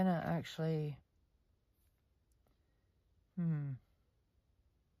not gonna actually,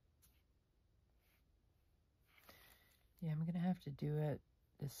 Yeah, I'm gonna have to do it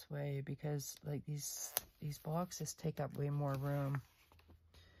this way because like these boxes take up way more room.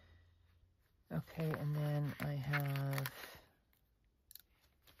 Okay, and then I have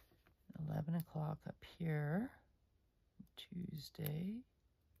 11 o'clock up here, Tuesday.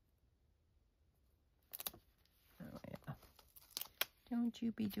 Oh yeah, don't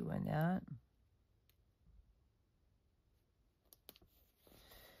you be doing that.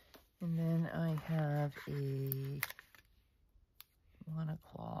 And then I have a 1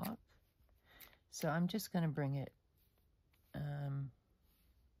 o'clock. So I'm just going to bring it,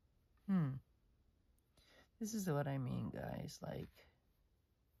 this is what I mean, guys, like,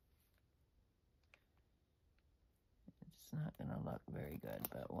 it's not going to look very good,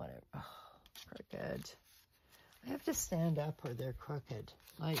 but whatever. Oh, crooked. I have to stand up or they're crooked.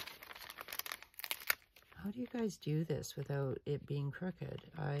 Like, how do you guys do this without it being crooked?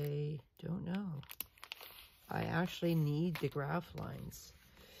 I don't know. I actually need the graph lines.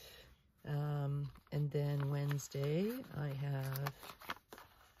 And then Wednesday, I have,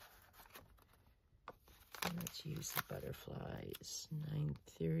 let's use the butterflies,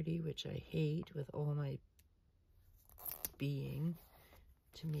 9:30, which I hate with all my being,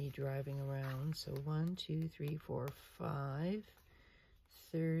 to me driving around. So 1, 2, 3, 4, 5.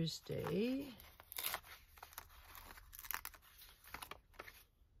 Thursday.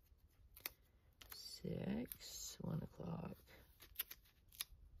 Six, 1 o'clock.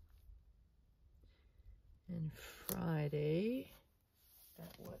 And Friday,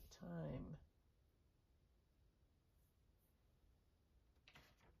 at what time?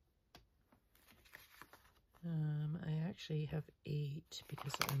 I actually have 8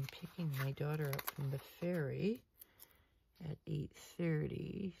 because I'm picking my daughter up from the ferry at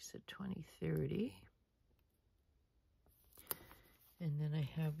 8:30, so 20:30. And then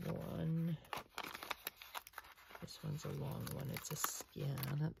I have one. This one's a long one. It's a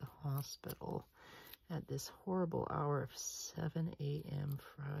scan at the hospital at this horrible hour of 7 a.m.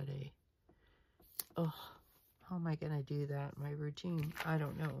 Friday. Oh, how am I going to do that? My routine? I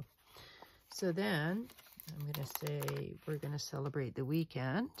don't know. So then I'm going to say we're going to celebrate the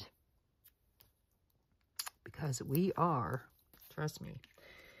weekend because we are, trust me.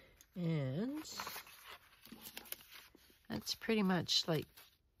 And that's pretty much like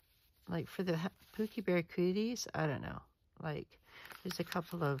for the Pookie Bear Cooties, I don't know. Like, there's a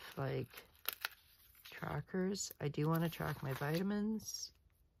couple of, like, trackers. I do want to track my vitamins.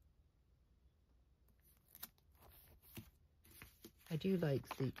 I do like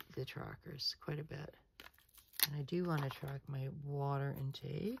the trackers quite a bit. And I do want to track my water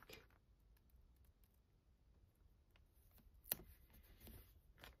intake.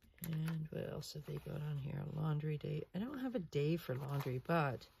 And what else have they got on here? Laundry day. I don't have a day for laundry,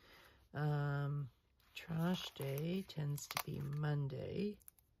 but trash day tends to be Monday.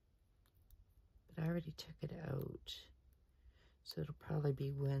 But I already took it out. So it'll probably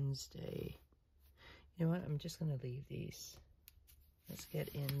be Wednesday. You know what? I'm just going to leave these. Let's get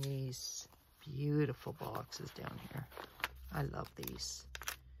in these beautiful boxes down here. I love these.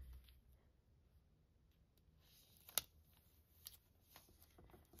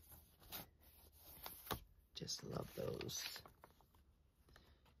 Just love those.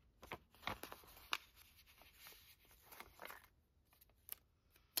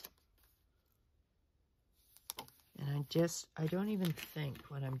 I don't even think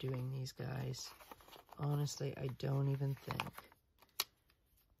when I'm doing these, guys. Honestly, I don't even think.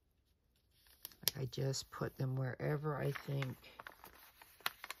 Like, I just put them wherever I think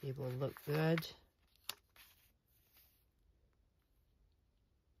they will look good.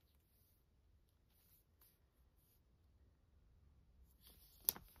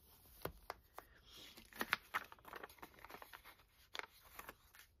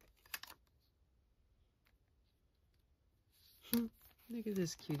 Look at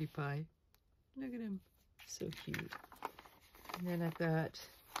this cutie pie. Look at him. So cute. And then I've got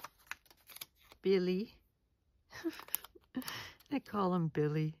Billy. I call him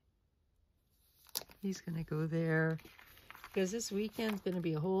Billy. He's going to go there. Because this weekend's going to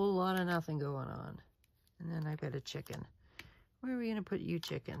be a whole lot of nothing going on. And then I've got a chicken. Where are we going to put you,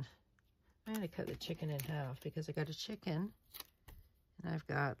 chicken? I'm going to cut the chicken in half because I got a chicken and I've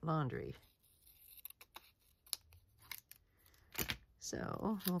got laundry.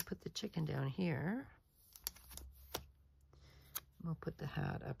 So we'll put the chicken down here. We'll put the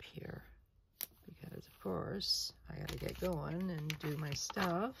hat up here because, of course, I got to get going and do my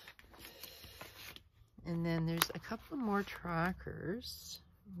stuff. And then there's a couple more trackers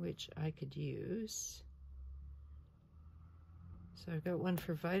which I could use. So I've got one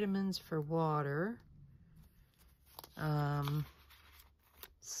for vitamins, for water,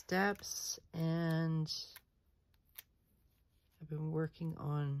 steps, and I've been working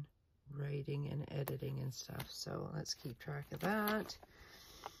on writing and editing and stuff, so let's keep track of that.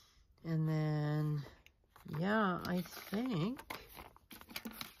 And then, yeah, I think,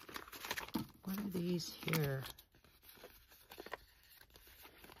 what are these here?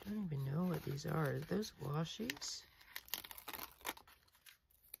 I don't even know what these are. Are those washies?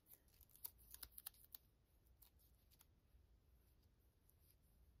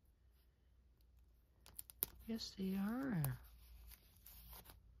 Yes, they are.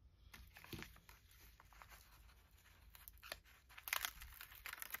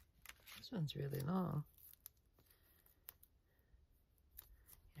 This one's really long.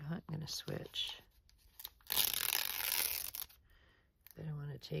 You know what? I'm going to switch. I don't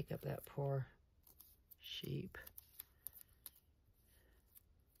want to take up that poor sheep.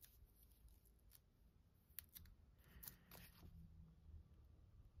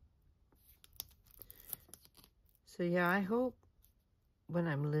 So yeah, I hope when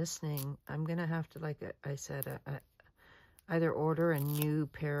I'm listening, I'm going to have to, like I said, either order a new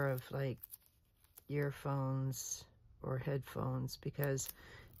pair of like earphones or headphones, because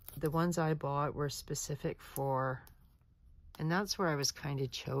the ones I bought were specific for, and that's where I was kind of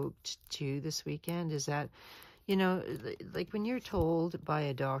choked too this weekend, is that, you know, like when you're told by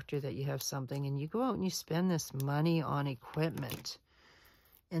a doctor that you have something and you go out and you spend this money on equipment,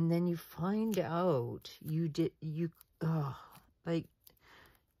 and then you find out like,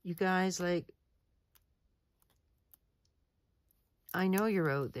 you guys, like, I know you're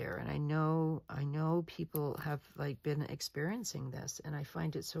out there, and I know people have, like, been experiencing this, and I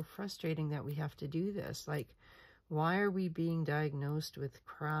find it so frustrating that we have to do this. Like, why are we being diagnosed with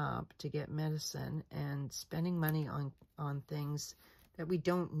crap to get medicine and spending money on things that we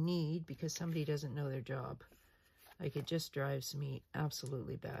don't need because somebody doesn't know their job? Like, it just drives me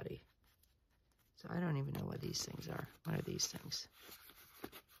absolutely batty. So I don't even know what these things are. What are these things?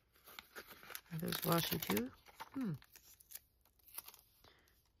 Are those washi too?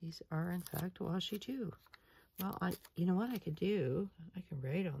 These are, in fact, washi too. Well, you know what I could do? I can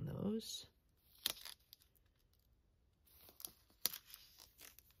write on those.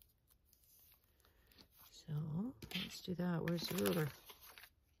 So let's do that. Where's the ruler?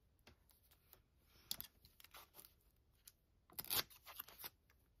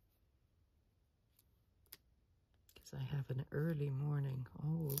 Because I have an early morning.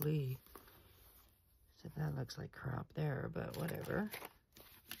 Holy. So that looks like crap there, but whatever.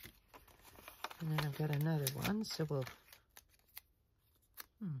 And then I've got another one, so we'll...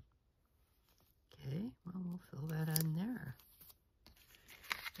 Okay, well, we'll fill that in there.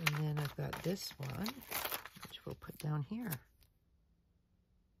 And then I've got this one, which we'll put down here.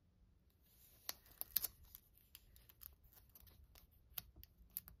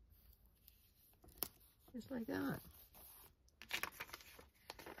 Just like that.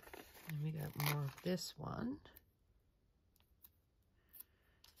 And we got more of this one,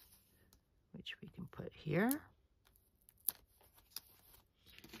 which we can put here.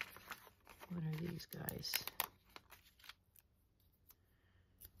 What are these guys?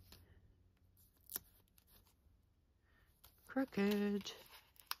 Crooked.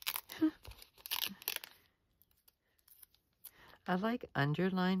 I like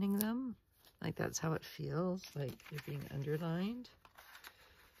underlining them Like that's how it feels, like they're being underlined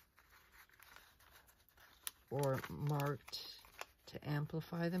or marked to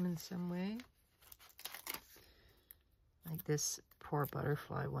amplify them in some way. Like this poor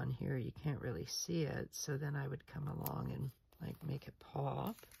butterfly one here, you can't really see it, so then I would come along and like make it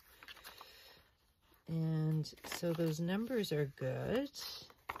pop. And so those numbers are good.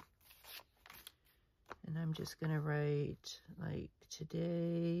 And I'm just going to write like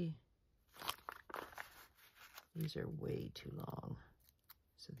today. These are way too long,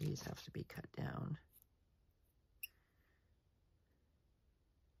 so these have to be cut down.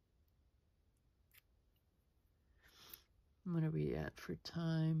 What are we at for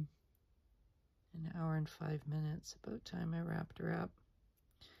time? An hour and 5 minutes. About time I wrapped her up.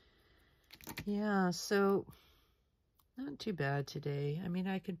 Yeah, so not too bad today. I mean,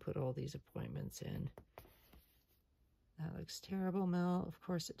 I could put all these appointments in. That looks terrible, Mel. Of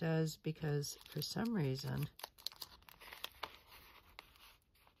course it does, because for some reason,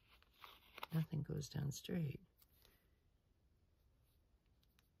 nothing goes down straight.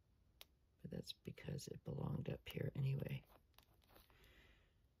 But that's because it belonged up here anyway.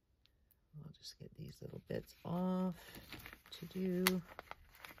 I'll just get these little bits off to do.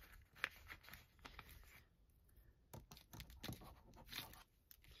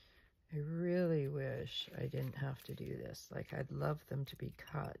 I really wish I didn't have to do this. Like, I'd love them to be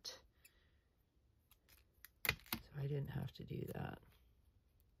cut, so I didn't have to do that.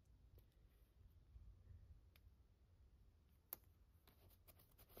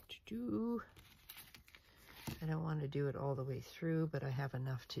 I don't want to do it all the way through, but I have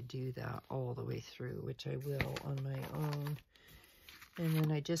enough to do that all the way through, which I will on my own. And then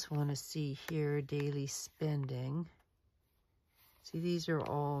I just want to see here, daily spending. See, these are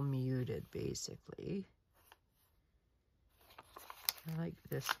all muted, basically. I like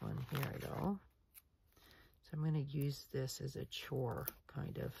this one here, though. So I'm going to use this as a chore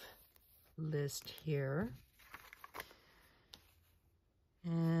kind of list here.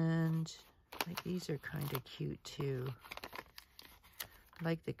 And like these are kind of cute, too. I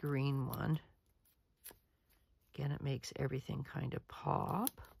like the green one. Again, it makes everything kind of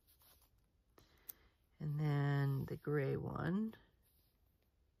pop. And then the gray one.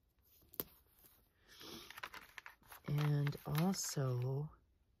 And also,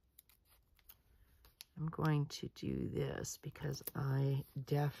 I'm going to do this because I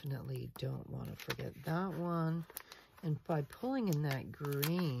definitely don't want to forget that one. And by pulling in that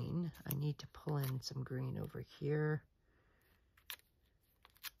green, I need to pull in some green over here.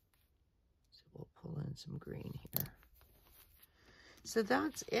 So we'll pull in some green here. So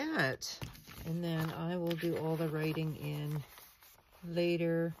that's it. And then I will do all the writing in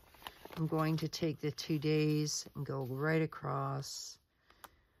later. I'm going to take the 2 days and go right across.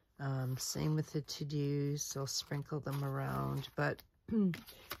 Same with the to-dos. I'll sprinkle them around. But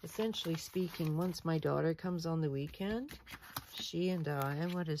essentially speaking, once my daughter comes on the weekend, she and I,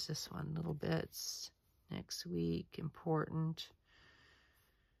 and what is this one? Little bits. Next week, important.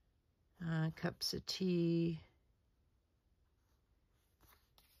 Cups of tea.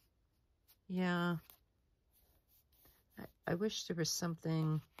 Yeah. I wish there was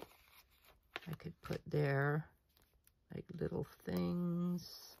something I could put there, like little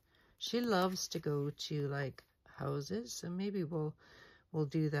things. She loves to go to like houses, so maybe we'll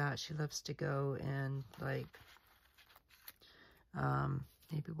do that. She loves to go and like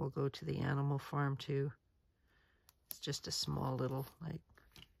maybe we'll go to the animal farm too. It's just a small little like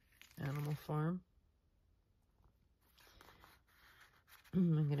animal farm.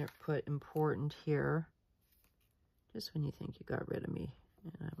 I'm gonna put important here, just when you think you got rid of me,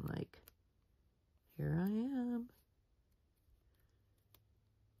 and I'm like, here I am.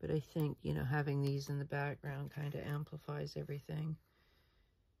 But I think, you know, having these in the background kind of amplifies everything.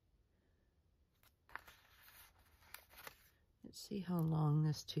 Let's see how long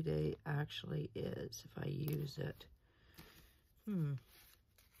this today actually is if I use it. And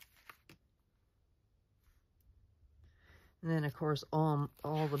then, of course, all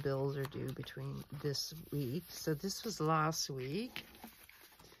the bills are due between this week. So this was last week.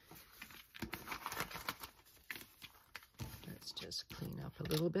 Let's just clean up a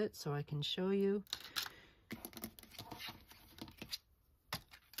little bit so I can show you.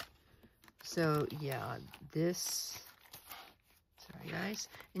 So, yeah, this... Sorry, guys.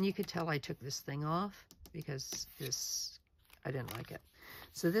 And you could tell I took this thing off because this... I didn't like it.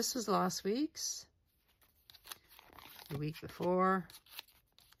 So this was last week's. The week before,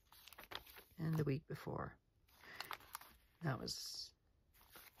 and the week before. That was,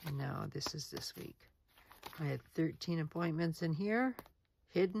 and now this is this week. I had 13 appointments in here,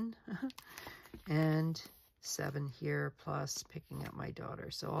 hidden. And 7 here plus picking up my daughter.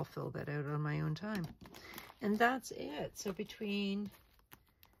 So I'll fill that out on my own time. And that's it. So between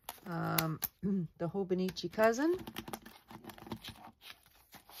the Hobonichi Cousin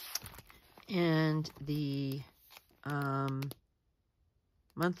and the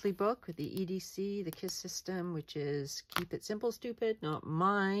monthly book with the EDC, the K.I.S.S system, which is Keep It Simple, Stupid, not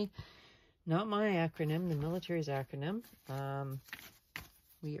my acronym, the military's acronym.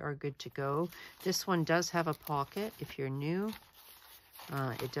 We are good to go. This one does have a pocket if you're new.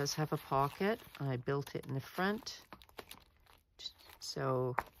 It does have a pocket. I built it in the front.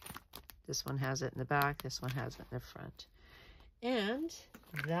 So this one has it in the back. This one has it in the front. And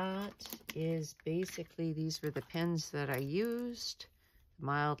that is basically, these were the pens that I used. The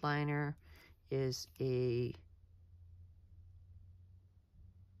mild liner is a,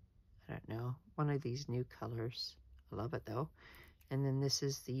 I don't know, one of these new colors. I love it though. And then this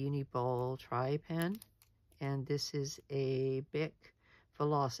is the Uniball Tri pen. And this is a Bic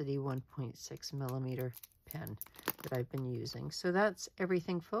Velocity 1.6 millimeter pen that I've been using. So that's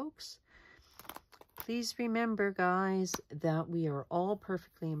everything, folks. Please remember, guys, that we are all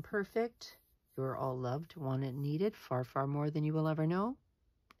perfectly imperfect. You are all loved, wanted, needed, far, far more than you will ever know.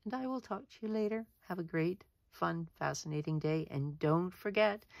 And I will talk to you later. Have a great, fun, fascinating day. And don't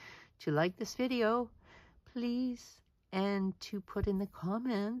forget to like this video, please. And to put in the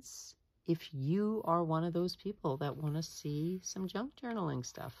comments if you are one of those people that want to see some junk journaling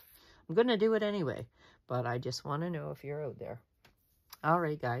stuff. I'm going to do it anyway, but I just want to know if you're out there. All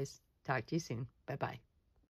right, guys. Talk to you soon. Bye-bye.